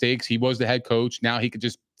makes mistakes. He was the head coach. Now he could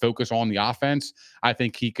just focus on the offense. I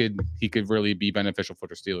think he could really be beneficial for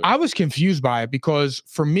the Steelers. I was confused by it because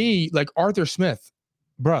for me, like, Arthur Smith,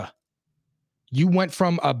 bruh, you went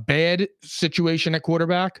from a bad situation at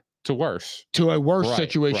quarterback to worse. To a worse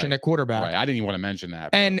situation at quarterback. Right. I didn't even want to mention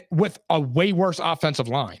that. And with a way worse offensive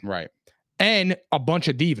line. Right. And a bunch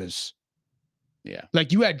of divas. Yeah.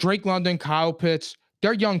 Like, you had Drake London, Kyle Pitts.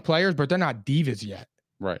 They're young players, but they're not divas yet.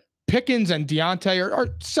 Right. Pickens and Deontay are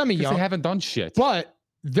semi-young. They haven't done shit. But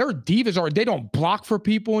they're divas, or they don't block for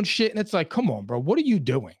people and shit. And it's like, come on, bro. What are you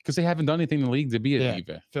doing? Because they haven't done anything in the league to be a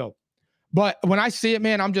diva. Phil. But when I see it,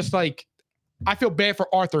 man, I'm just like, I feel bad for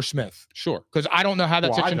Arthur Smith. Sure. Because I don't know how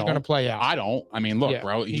that situation's going to play out. I don't. I mean, look,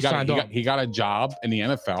 bro, he got a job in the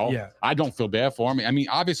NFL. Yeah. I don't feel bad for him. I mean,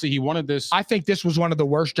 obviously he wanted this. I think this was one of the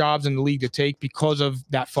worst jobs in the league to take because of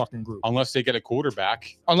that fucking group. Unless they get a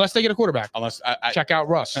quarterback. Check out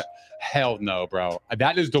Russ. Hell no, bro.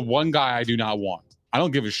 That is the one guy I do not want. I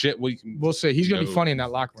don't give a shit. We'll see. He's going to be funny in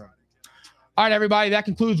that locker room. All right, everybody, that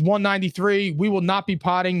concludes 193. We will not be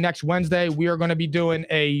potting next Wednesday. We are going to be doing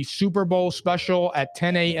a Super Bowl special at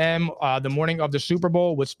 10 a.m. The morning of the Super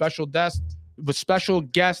Bowl with special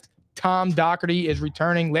guest Tom Doherty is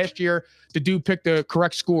returning. Last year, the dude picked the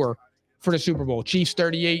correct score for the Super Bowl. Chiefs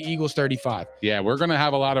 38, Eagles 35. Yeah, we're going to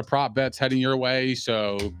have a lot of prop bets heading your way.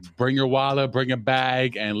 So bring your wallet, bring a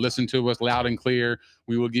bag, and listen to us loud and clear.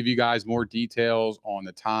 We will give you guys more details on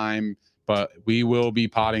the time. But we will be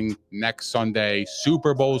potting next Sunday,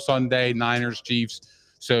 Super Bowl Sunday, Niners, Chiefs.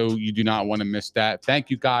 So you do not want to miss that. Thank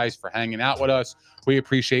you guys for hanging out with us. We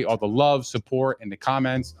appreciate all the love, support, and the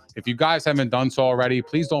comments. If you guys haven't done so already,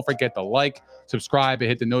 please don't forget to like, subscribe, and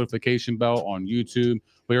hit the notification bell on YouTube.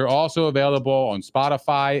 We are also available on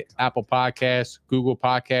Spotify, Apple Podcasts, Google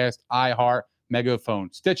Podcasts, iHeart,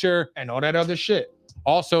 Megaphone, Stitcher, and all that other shit.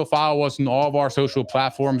 Also, follow us on all of our social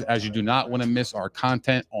platforms, as you do not want to miss our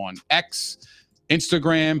content on X,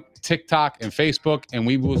 Instagram, TikTok, and Facebook. And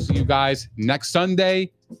we will see you guys next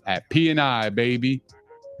Sunday at P&I, baby.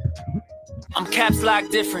 I'm caps lock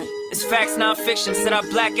different. It's facts, not fiction. Said I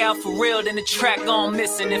black out for real, then the track gone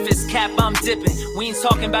missing. If it's cap, I'm dipping. We ain't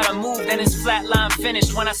talking about a move, then it's flatline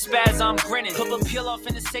finished. When I spaz, I'm grinning. Put a peel off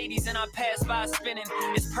in the Mercedes and I pass by spinning.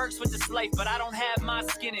 It's perks with this life, but I don't have my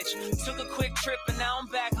skinnage. Took a quick trip and now I'm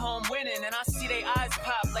back home winning. And I see they eyes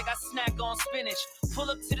pop like I snack on spinach. Pull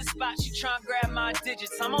up to the spot, she tryna grab my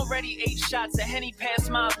digits. I'm already 8 shots, a Henny past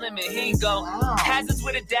my limit. Here you go. Hazards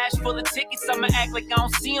with a dash full of tickets. I'ma act like I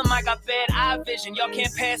don't see them. I got bad eye vision. Y'all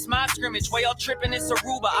can't pass my scrimmage. While y'all tripping, it's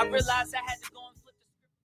Aruba. I realized I had to go.